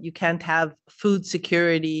essential. You can't have food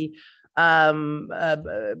security,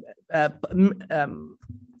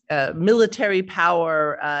 military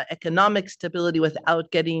power, economic stability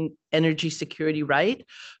without getting energy security right.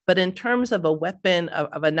 But in terms of a weapon,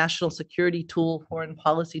 of a national security tool, foreign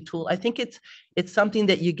policy tool, I think it's something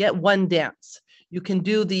that you get one dance. You can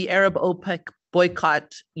do the Arab OPEC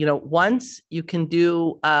boycott, once. You can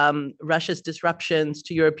do Russia's disruptions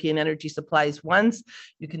to European energy supplies once.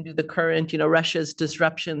 You can do the current, Russia's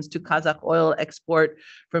disruptions to Kazakh oil export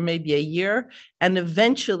for maybe a year. And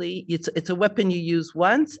eventually, it's a weapon you use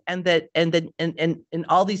once, and then in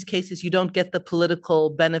all these cases, you don't get the political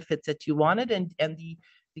benefits that you wanted, and the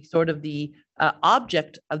sort of the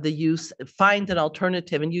object of the use finds an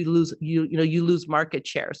alternative, and you lose market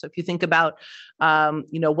share. So if you think about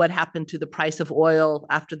what happened to the price of oil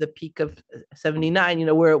after the peak of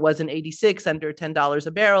 79, where it was in 86 under $10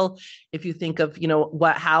 a barrel. If you think of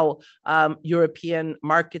how European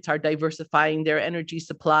markets are diversifying their energy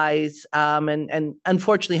supplies, and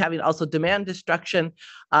unfortunately having also demand destruction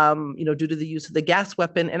due to the use of the gas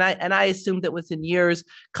weapon. And I assume that within years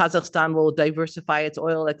Kazakhstan will diversify its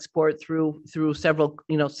oil export through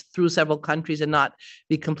several countries and not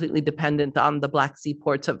be completely dependent on the Black Sea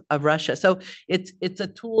ports of Russia. So it's a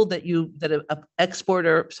tool that an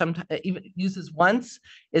exporter sometimes even uses once.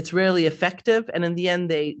 It's rarely effective, and in the end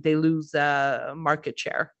they lose market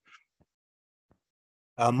share.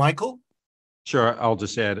 Michael? Sure, I'll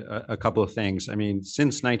just add a couple of things. I mean,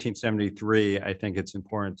 since 1973, I think it's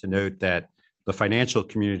important to note that the financial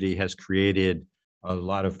community has created a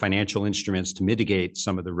lot of financial instruments to mitigate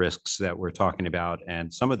some of the risks that we're talking about.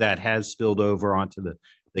 And some of that has spilled over onto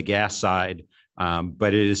the gas side,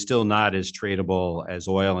 but it is still not as tradable as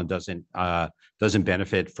oil and doesn't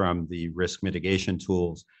benefit from the risk mitigation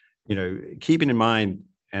tools. Keeping in mind,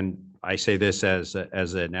 and I say this as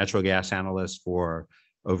a natural gas analyst for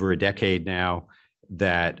over a decade now,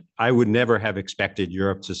 that I would never have expected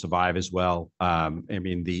Europe to survive as well. I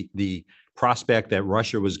mean, the prospect that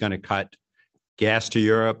Russia was going to cut gas to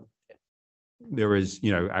Europe, there was,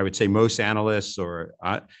 I would say most analysts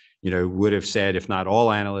would have said, if not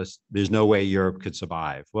all analysts, there's no way Europe could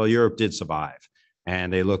survive. Well, Europe did survive.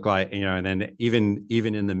 and they look like, and then even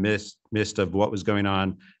in the midst of what was going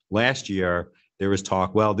on last year, there was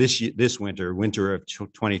talk, well, this winter of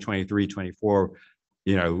 2023, 24,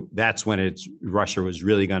 that's when Russia was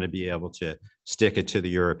really going to be able to stick it to the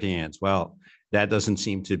Europeans. Well, that doesn't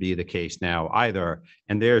seem to be the case now either.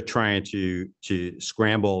 And they're trying to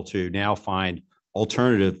scramble to now find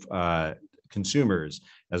alternative consumers.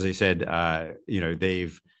 As I said,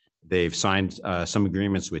 they've signed some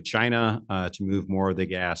agreements with China to move more of the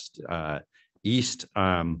gas east,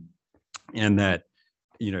 and that,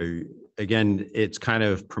 again, it's kind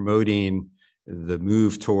of promoting the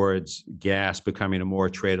move towards gas becoming a more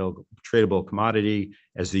tradable commodity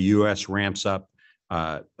as the U.S. ramps up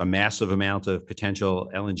a massive amount of potential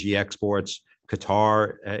LNG exports.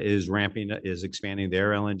 Qatar is expanding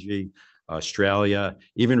their LNG. Australia,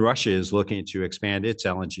 even Russia is looking to expand its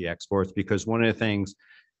LNG exports, because one of the things,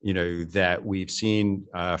 that we've seen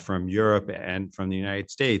from Europe and from the United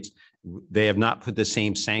States, they have not put the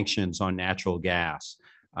same sanctions on natural gas,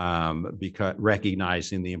 because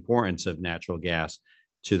recognizing the importance of natural gas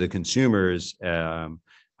to the consumers, as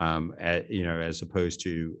opposed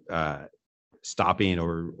to stopping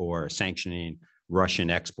or sanctioning Russian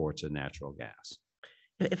exports of natural gas.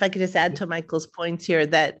 If I could just add to Michael's points here,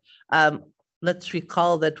 that let's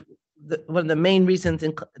recall that one of the main reasons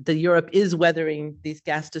that Europe is weathering these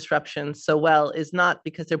gas disruptions so well is not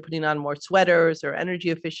because they're putting on more sweaters or energy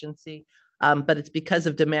efficiency, but it's because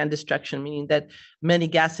of demand destruction, meaning that many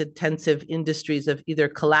gas-intensive industries have either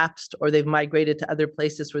collapsed or they've migrated to other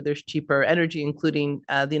places where there's cheaper energy, including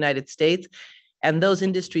the United States. And those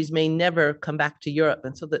industries may never come back to Europe.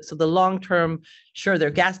 And so the long-term, sure, their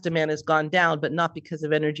gas demand has gone down, but not because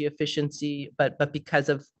of energy efficiency, but because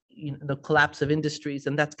of the collapse of industries.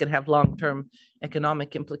 And that's going to have long-term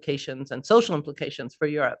economic implications and social implications for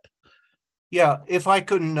Europe. Yeah, if I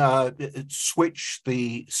can switch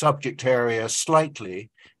the subject area slightly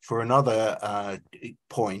for another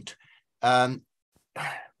point. I'm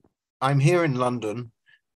here in London.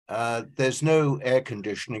 There's no air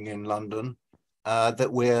conditioning in London.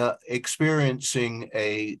 That we're experiencing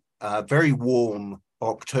a very warm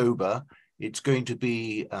October. It's going to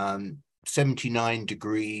be 79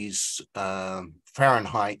 degrees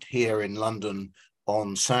Fahrenheit here in London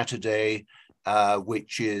on Saturday,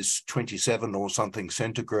 which is 27 or something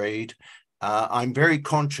centigrade. I'm very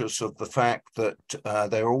conscious of the fact that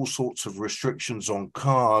there are all sorts of restrictions on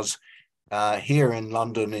cars here in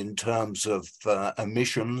London in terms of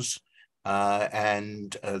emissions.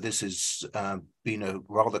 And this has been a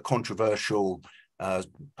rather controversial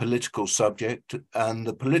political subject, and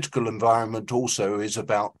the political environment also is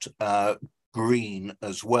about green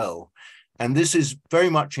as well. And this is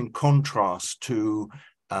very much in contrast to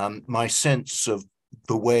my sense of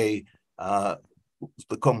the way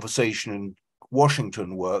the conversation in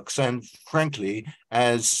Washington works, and frankly,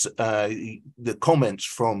 as the comments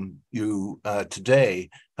from you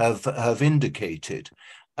today have indicated.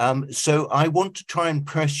 So I want to try and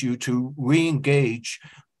press you to re-engage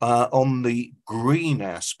on the green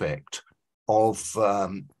aspect of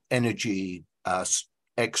energy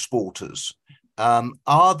exporters.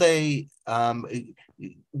 Are they,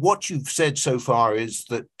 what you've said so far is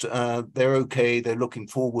that they're okay, they're looking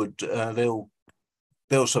forward, they'll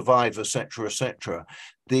survive, etc., etc.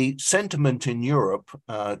 The sentiment in Europe,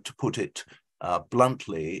 to put it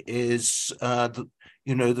bluntly, is the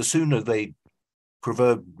sooner they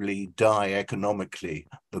proverbially die economically,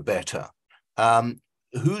 the better.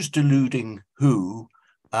 Who's deluding who?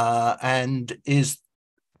 And is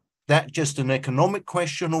that just an economic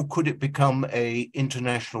question, or could it become an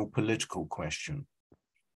international political question?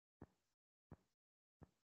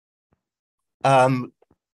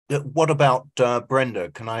 What about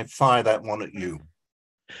Brenda? Can I fire that one at you?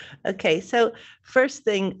 Okay, so first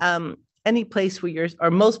thing, any place where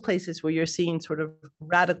or most places where you're seeing sort of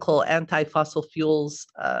radical anti-fossil fuels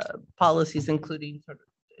policies, including sort of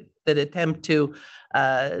that attempt to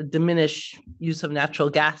diminish use of natural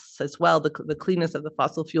gas as well, the cleanness of the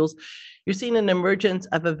fossil fuels, you're seeing an emergence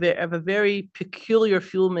of a very peculiar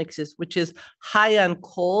fuel mixes, which is high on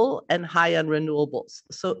coal and high on renewables.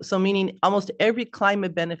 So meaning almost every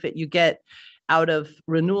climate benefit you get out of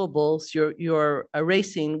renewables, you're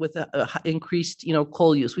erasing with a increased,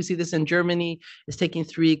 coal use. We see this in Germany, is taking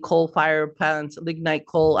 3 coal-fired plants, lignite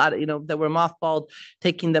coal out, that were mothballed,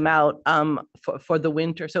 taking them out for the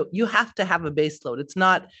winter. So you have to have a base load.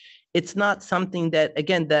 It's not something that,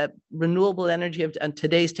 again, the renewable energy and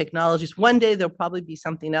today's technologies, one day there'll probably be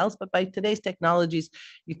something else, but by today's technologies,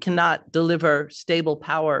 you cannot deliver stable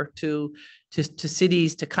power to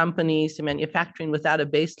cities, to companies, to manufacturing without a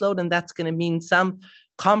base load. And that's going to mean some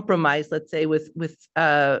compromise, let's say, with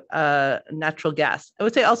natural gas. I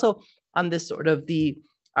would say also on this sort of the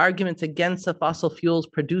arguments against the fossil fuels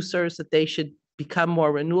producers, that they should become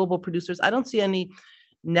more renewable producers. I don't see any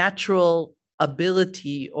natural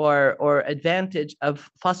ability or advantage of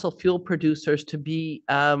fossil fuel producers to be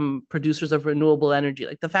producers of renewable energy.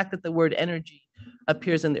 Like the fact that the word energy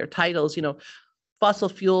appears in their titles, fossil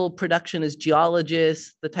fuel production is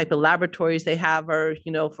geologists, the type of laboratories they have are,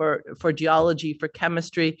 for geology, for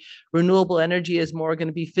chemistry. Renewable energy is more going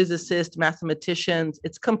to be physicists, mathematicians.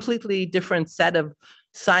 It's completely different set of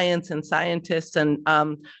science and scientists. And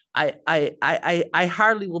I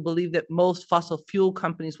hardly will believe that most fossil fuel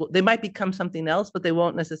companies they might become something else, but they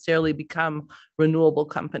won't necessarily become renewable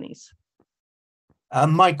companies.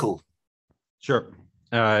 Michael. Sure.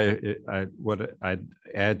 What I'd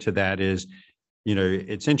add to that is,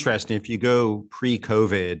 it's interesting if you go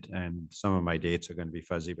pre-COVID, and some of my dates are going to be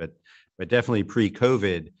fuzzy, but definitely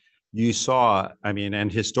pre-COVID, you saw,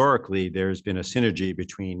 and historically, there's been a synergy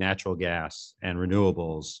between natural gas and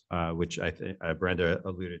renewables, which I think Brenda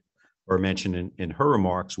alluded or mentioned in her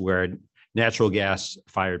remarks, where natural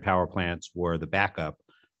gas-fired power plants were the backup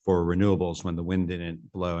for renewables when the wind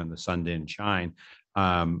didn't blow and the sun didn't shine.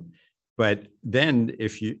 But then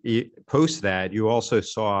if you post that, you also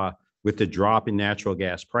saw with the drop in natural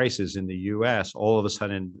gas prices in the US, all of a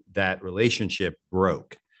sudden that relationship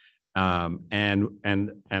broke. And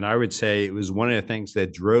I would say it was one of the things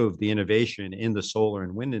that drove the innovation in the solar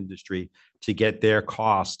and wind industry to get their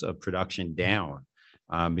cost of production down,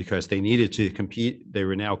 because they needed to compete. They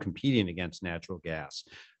were now competing against natural gas,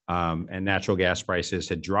 and natural gas prices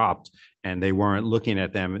had dropped, and they weren't looking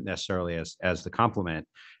at them necessarily as the complement.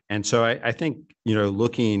 And so I think,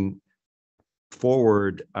 looking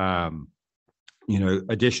forward,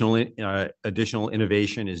 additional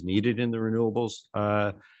innovation is needed in the renewables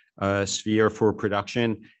sphere for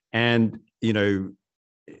production. And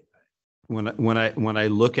when I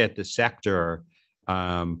look at the sector,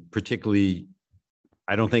 particularly,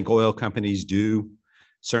 I don't think oil companies do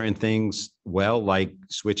certain things well, like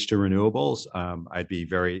switch to renewables. I'd be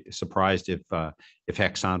very surprised if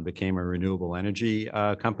Exxon became a renewable energy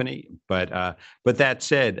company. But that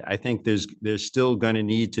said, I think there's still going to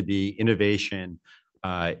need to be innovation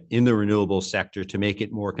in the renewable sector to make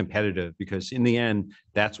it more competitive, because in the end,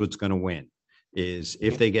 that's what's going to win. Is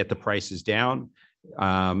if they get the prices down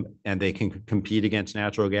and they can compete against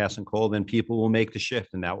natural gas and coal, then people will make the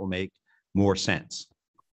shift, and that will make more sense.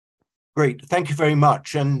 Great, thank you very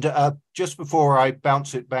much. And just before I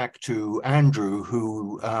bounce it back to Andrew,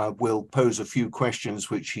 who will pose a few questions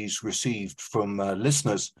which he's received from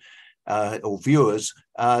listeners or viewers,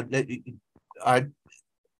 I'd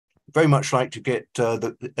very much like to get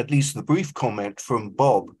at least the brief comment from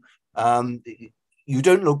Bob. You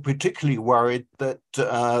don't look particularly worried that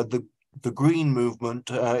the green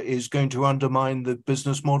movement is going to undermine the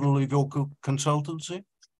business model of your consultancy?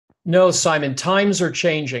 No, Simon, times are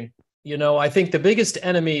changing. I think the biggest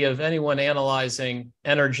enemy of anyone analyzing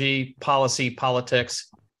energy policy, politics,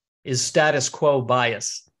 is status quo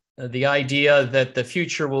bias. The idea that the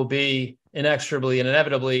future will be inexorably and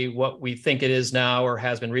inevitably what we think it is now or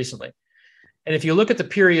has been recently. And if you look at the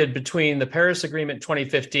period between the Paris Agreement in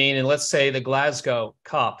 2015 and let's say the Glasgow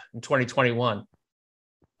COP in 2021,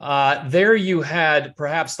 there you had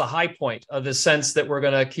perhaps the high point of the sense that we're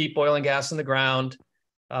going to keep oil and gas in the ground.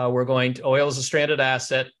 Oil is a stranded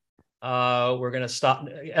asset. We're going to stop.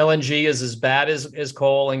 LNG is as bad as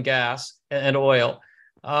coal and gas and oil.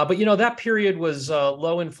 But that period was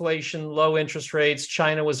low inflation, low interest rates.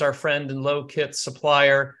 China was our friend and low kit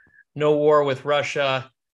supplier. No war with Russia.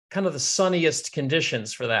 Kind of the sunniest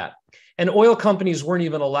conditions for that. And oil companies weren't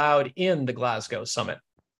even allowed in the Glasgow summit.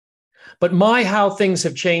 But how things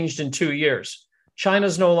have changed in 2 years.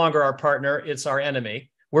 China's no longer our partner. It's our enemy.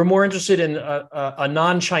 We're more interested in a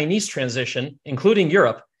non-Chinese transition, including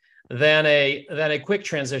Europe, than a quick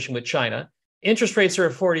transition with China. Interest rates are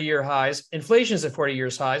at 40-year highs. Inflation is at 40-year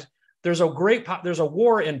highs. There's a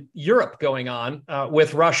war in Europe going on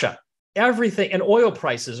with Russia. Everything, and oil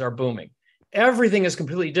prices are booming. Everything is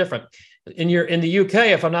completely different. In the UK,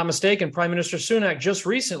 if I'm not mistaken, Prime Minister Sunak just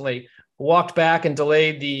recently walked back and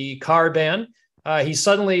delayed the car ban. He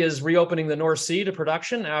suddenly is reopening the North Sea to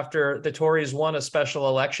production after the Tories won a special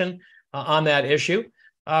election on that issue.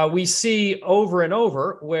 We see over and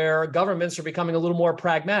over where governments are becoming a little more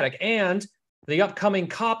pragmatic, and the upcoming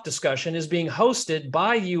COP discussion is being hosted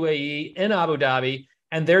by UAE in Abu Dhabi,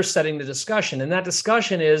 and they're setting the discussion. And that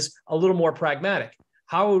discussion is a little more pragmatic.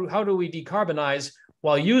 How do we decarbonize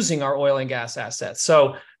while using our oil and gas assets?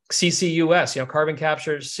 So CCUS, carbon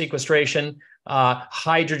capture, sequestration,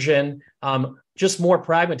 hydrogen, just more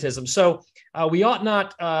pragmatism. So we ought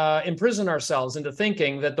not imprison ourselves into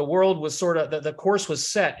thinking that the world was sort of, the course was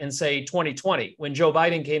set in, say, 2020, when Joe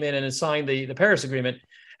Biden came in and signed the Paris Agreement,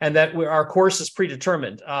 and that our course is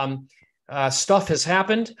predetermined. Stuff has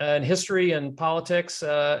happened in history and politics,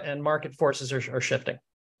 and market forces are shifting.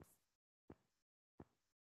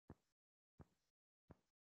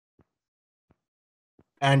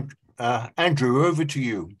 And Andrew, over to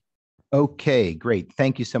you. Okay, great.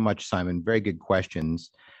 Thank you so much, Simon. Very good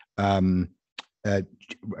questions. A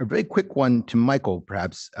very quick one to Michael,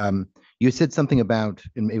 perhaps. You said something about,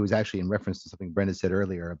 and it was actually in reference to something Brenda said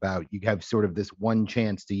earlier about you have sort of this one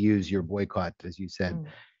chance to use your boycott, as you said.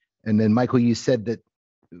 And then, Michael, you said that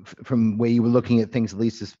from the way you were looking at things, at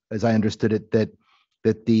least as I understood it, that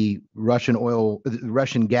the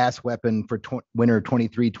Russian gas weapon for winter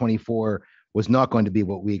 23-24 was not going to be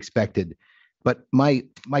what we expected. But my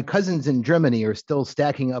cousins in Germany are still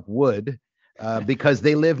stacking up wood because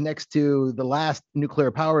they live next to the last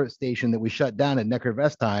nuclear power station that we shut down at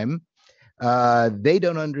Neckarwestheim. They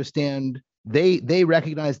don't understand. They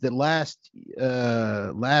recognize that last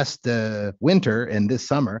winter and this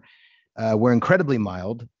summer were incredibly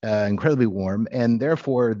mild, incredibly warm, and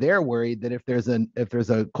therefore they're worried that if there's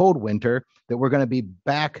a cold winter, that we're going to be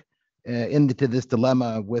back into this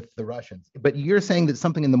dilemma with the Russians. But you're saying that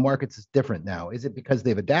something in the markets is different now. Is it because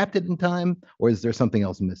they've adapted in time, or is there something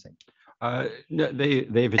else missing? No,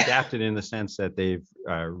 they've adapted in the sense that they've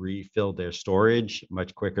refilled their storage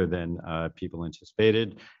much quicker than people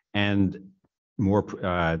anticipated, and more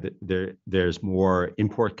there's more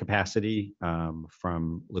import capacity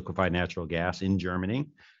from liquefied natural gas in Germany.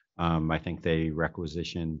 I think they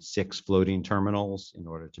requisitioned 6 floating terminals in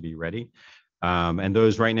order to be ready. And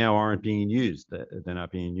those right now aren't being used. They're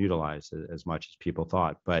not being utilized as much as people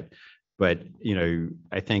thought. But you know,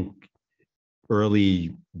 I think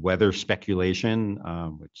early weather speculation,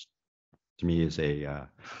 which to me is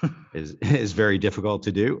is very difficult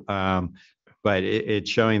to do. But it's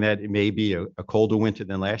showing that it may be a colder winter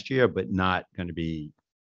than last year, but not going to be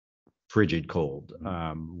frigid cold,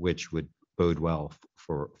 which would bode well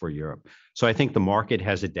for Europe. So I think the market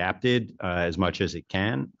has adapted as much as it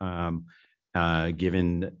can.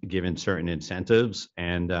 Given certain incentives,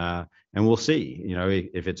 and we'll see. You know,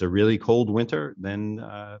 if it's a really cold winter, then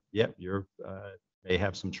yeah, you may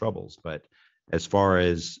have some troubles. But as far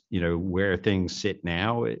as where things sit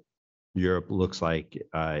now, Europe looks like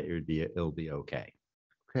it'll be okay.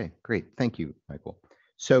 Okay, great. Thank you, Michael.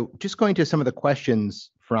 So just going to some of the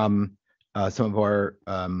questions from some of our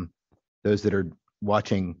those that are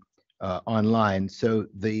watching online. So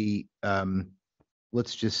the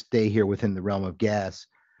let's just stay here within the realm of gas.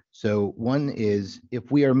 So one is, if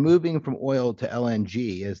we are moving from oil to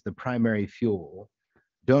LNG as the primary fuel,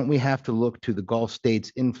 don't we have to look to the Gulf states'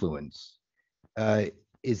 influence?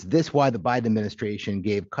 Is this why the Biden administration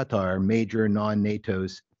gave Qatar major non-NATO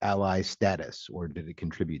ally status, or did it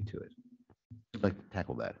contribute to it? I'd like to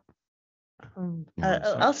tackle that.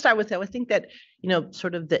 I'll start with that. I think that,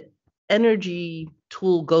 sort of the energy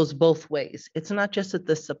tool goes both ways. It's not just that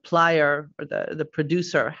the supplier or the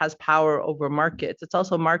producer has power over markets. It's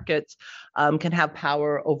also markets can have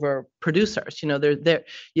power over producers. You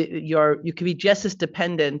can be just as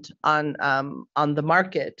dependent on the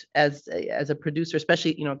market as a producer,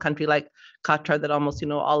 especially a country like Qatar that almost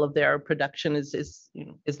all of their production is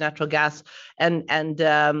natural gas, and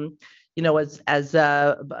as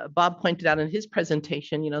Bob pointed out in his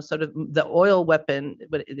presentation, sort of the oil weapon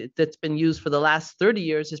that's been used for the last 30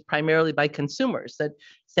 years is primarily by consumers that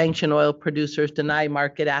sanction oil producers, deny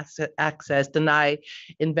market access, deny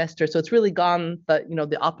investors. So it's really gone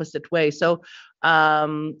the opposite way. So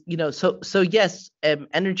yes,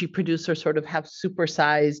 energy producers sort of have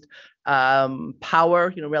supersized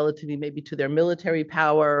power, relatively maybe to their military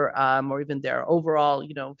power, or even their overall,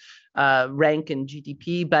 rank in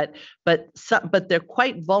GDP, but they're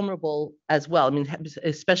quite vulnerable as well. I mean,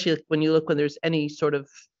 especially when there's any sort of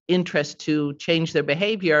interest to change their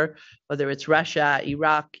behavior, whether it's Russia,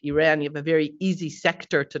 Iraq, Iran, you have a very easy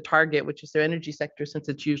sector to target, which is their energy sector, since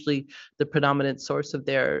it's usually the predominant source of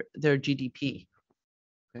their GDP.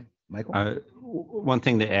 Okay, Michael. One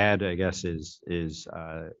thing to add, I guess, is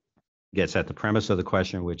gets at the premise of the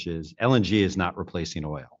question, which is LNG is not replacing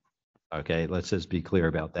oil. Okay, let's just be clear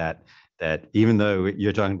about that. That even though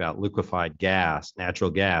you're talking about liquefied gas, natural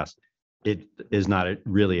gas, it is not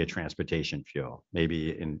really a transportation fuel.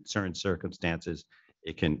 Maybe in certain circumstances,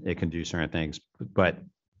 it can do certain things. But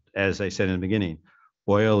as I said in the beginning,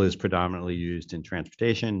 oil is predominantly used in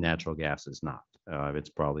transportation. Natural gas is not. It's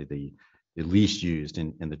probably least used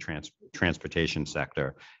in the transportation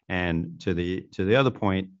sector. And to the other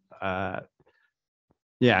point,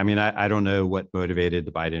 yeah, I mean, I don't know what motivated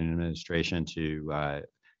the Biden administration to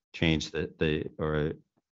change the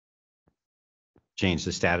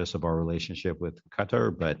status of our relationship with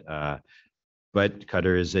Qatar, but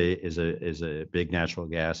Qatar is a big natural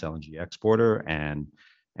gas LNG exporter and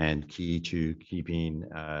key to keeping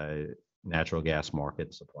natural gas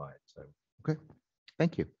market supplied. So okay,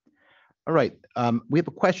 thank you. All right, we have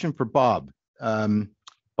a question for Bob.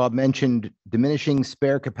 Bob mentioned diminishing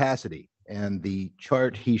spare capacity, and the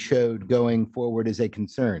chart he showed going forward is a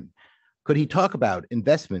concern. Could he talk about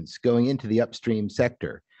investments going into the upstream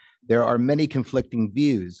sector? There are many conflicting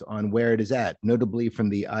views on where it is at, notably from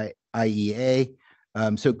the IEA.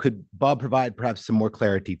 So could Bob provide perhaps some more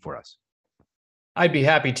clarity for us? I'd be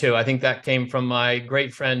happy to. I think that came from my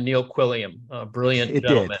great friend, Neil Quilliam, a brilliant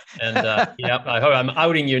gentleman. And yeah, I hope I'm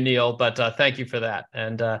outing you, Neil, but thank you for that.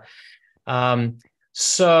 And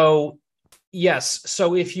so, yes,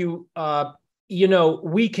 so if you,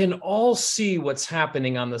 we can all see what's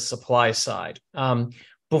happening on the supply side.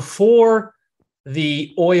 Before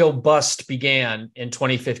the oil bust began in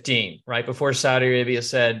 2015, right before Saudi Arabia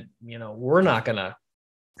said, we're not going to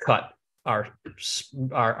cut our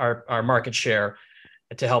market share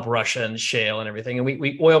to help Russia and shale and everything. And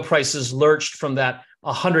we oil prices lurched from that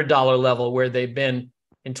 $100 level where they've been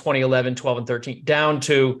in 2011, 12, and 13 down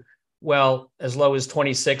to, well, as low as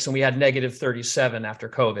 26, and we had negative 37 after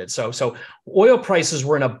COVID. So oil prices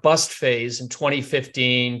were in a bust phase in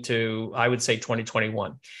 2015 to, I would say,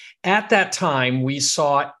 2021. At that time, we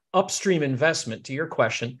saw upstream investment, to your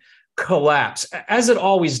question, collapse, as it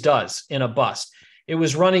always does in a bust. It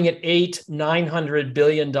was running at $800-900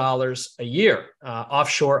 billion a year,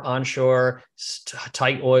 offshore, onshore,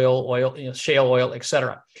 tight oil, shale oil, et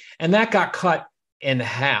cetera. And that got cut in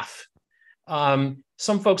half.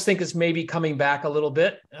 Some folks think it's maybe coming back a little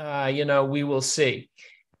bit. We will see.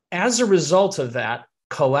 As a result of that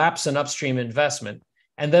collapse in upstream investment,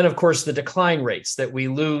 and then, of course, the decline rates that we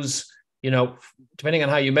lose, depending on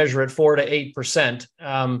how you measure it, 4 to 8%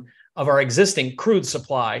 of our existing crude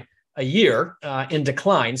supply a year in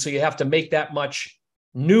decline. So you have to make that much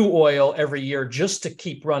new oil every year just to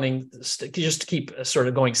keep running, just to keep sort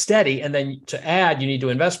of going steady. And then to add, you need to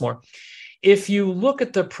invest more. If you look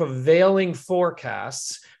at the prevailing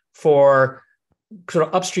forecasts for sort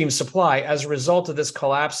of upstream supply as a result of this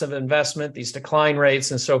collapse of investment, these decline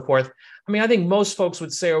rates and so forth, I think most folks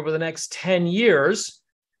would say over the next 10 years,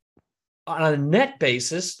 on a net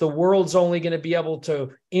basis, the world's only going to be able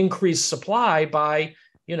to increase supply by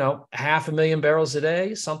 500,000 barrels a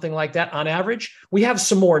day, something like that on average. We have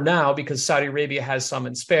some more now because Saudi Arabia has some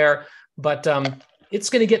in spare, but it's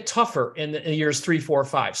going to get tougher in years 3, 4,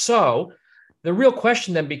 5. So the real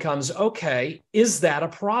question then becomes, okay, is that a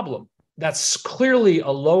problem? That's clearly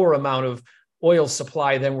a lower amount of oil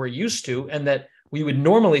supply than we're used to and that we would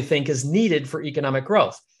normally think is needed for economic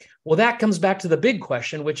growth. Well, that comes back to the big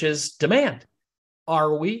question, which is demand.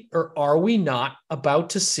 Are we or are we not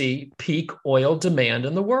about to see peak oil demand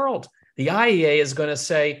in the world? The IEA is going to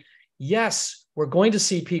say, yes, we're going to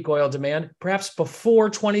see peak oil demand perhaps before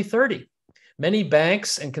 2030. Many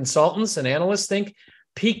banks and consultants and analysts think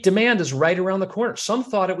peak demand is right around the corner. Some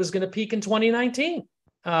thought it was going to peak in 2019.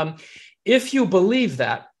 If you believe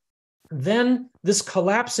that, then this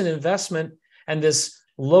collapse in investment and this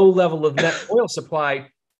low level of net oil supply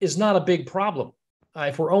is not a big problem.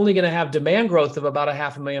 If we're only going to have demand growth of about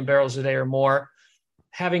 500,000 barrels a day or more,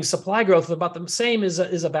 having supply growth of about the same is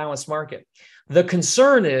a balanced market. The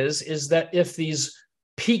concern is that if these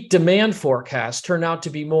peak demand forecasts turn out to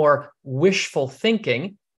be more wishful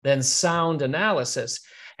thinking than sound analysis,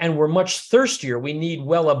 and we're much thirstier, we need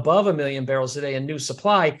well above 1 million barrels a day in new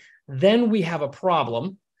supply, then we have a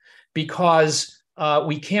problem because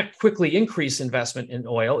we can't quickly increase investment in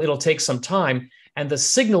oil. It'll take some time. And the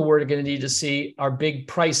signal we're going to need to see are big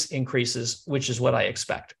price increases, which is what I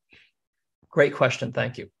expect. Great question.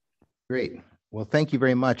 Thank you. Great. Well, thank you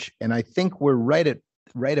very much. And I think we're right at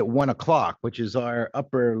 1 o'clock, which is our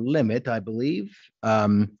upper limit, I believe.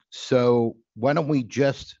 So why don't we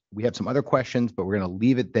have some other questions, but we're going to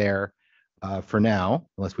leave it there for now,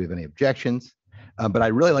 unless we have any objections. But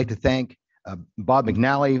I'd really like to thank Bob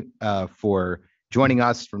McNally for joining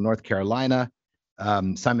us from North Carolina.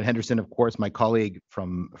 Simon Henderson, of course, my colleague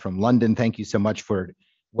from London. Thank you so much for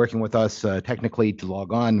working with us technically to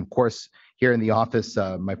log on. Of course, here in the office,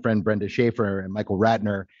 my friend Brenda Shaffer and Michael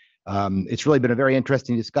Ratner. It's really been a very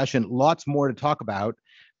interesting discussion. Lots more to talk about.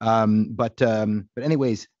 But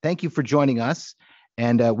anyways, thank you for joining us.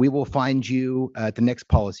 And we will find you at the next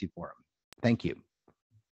policy forum. Thank you.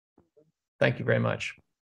 Thank you very much.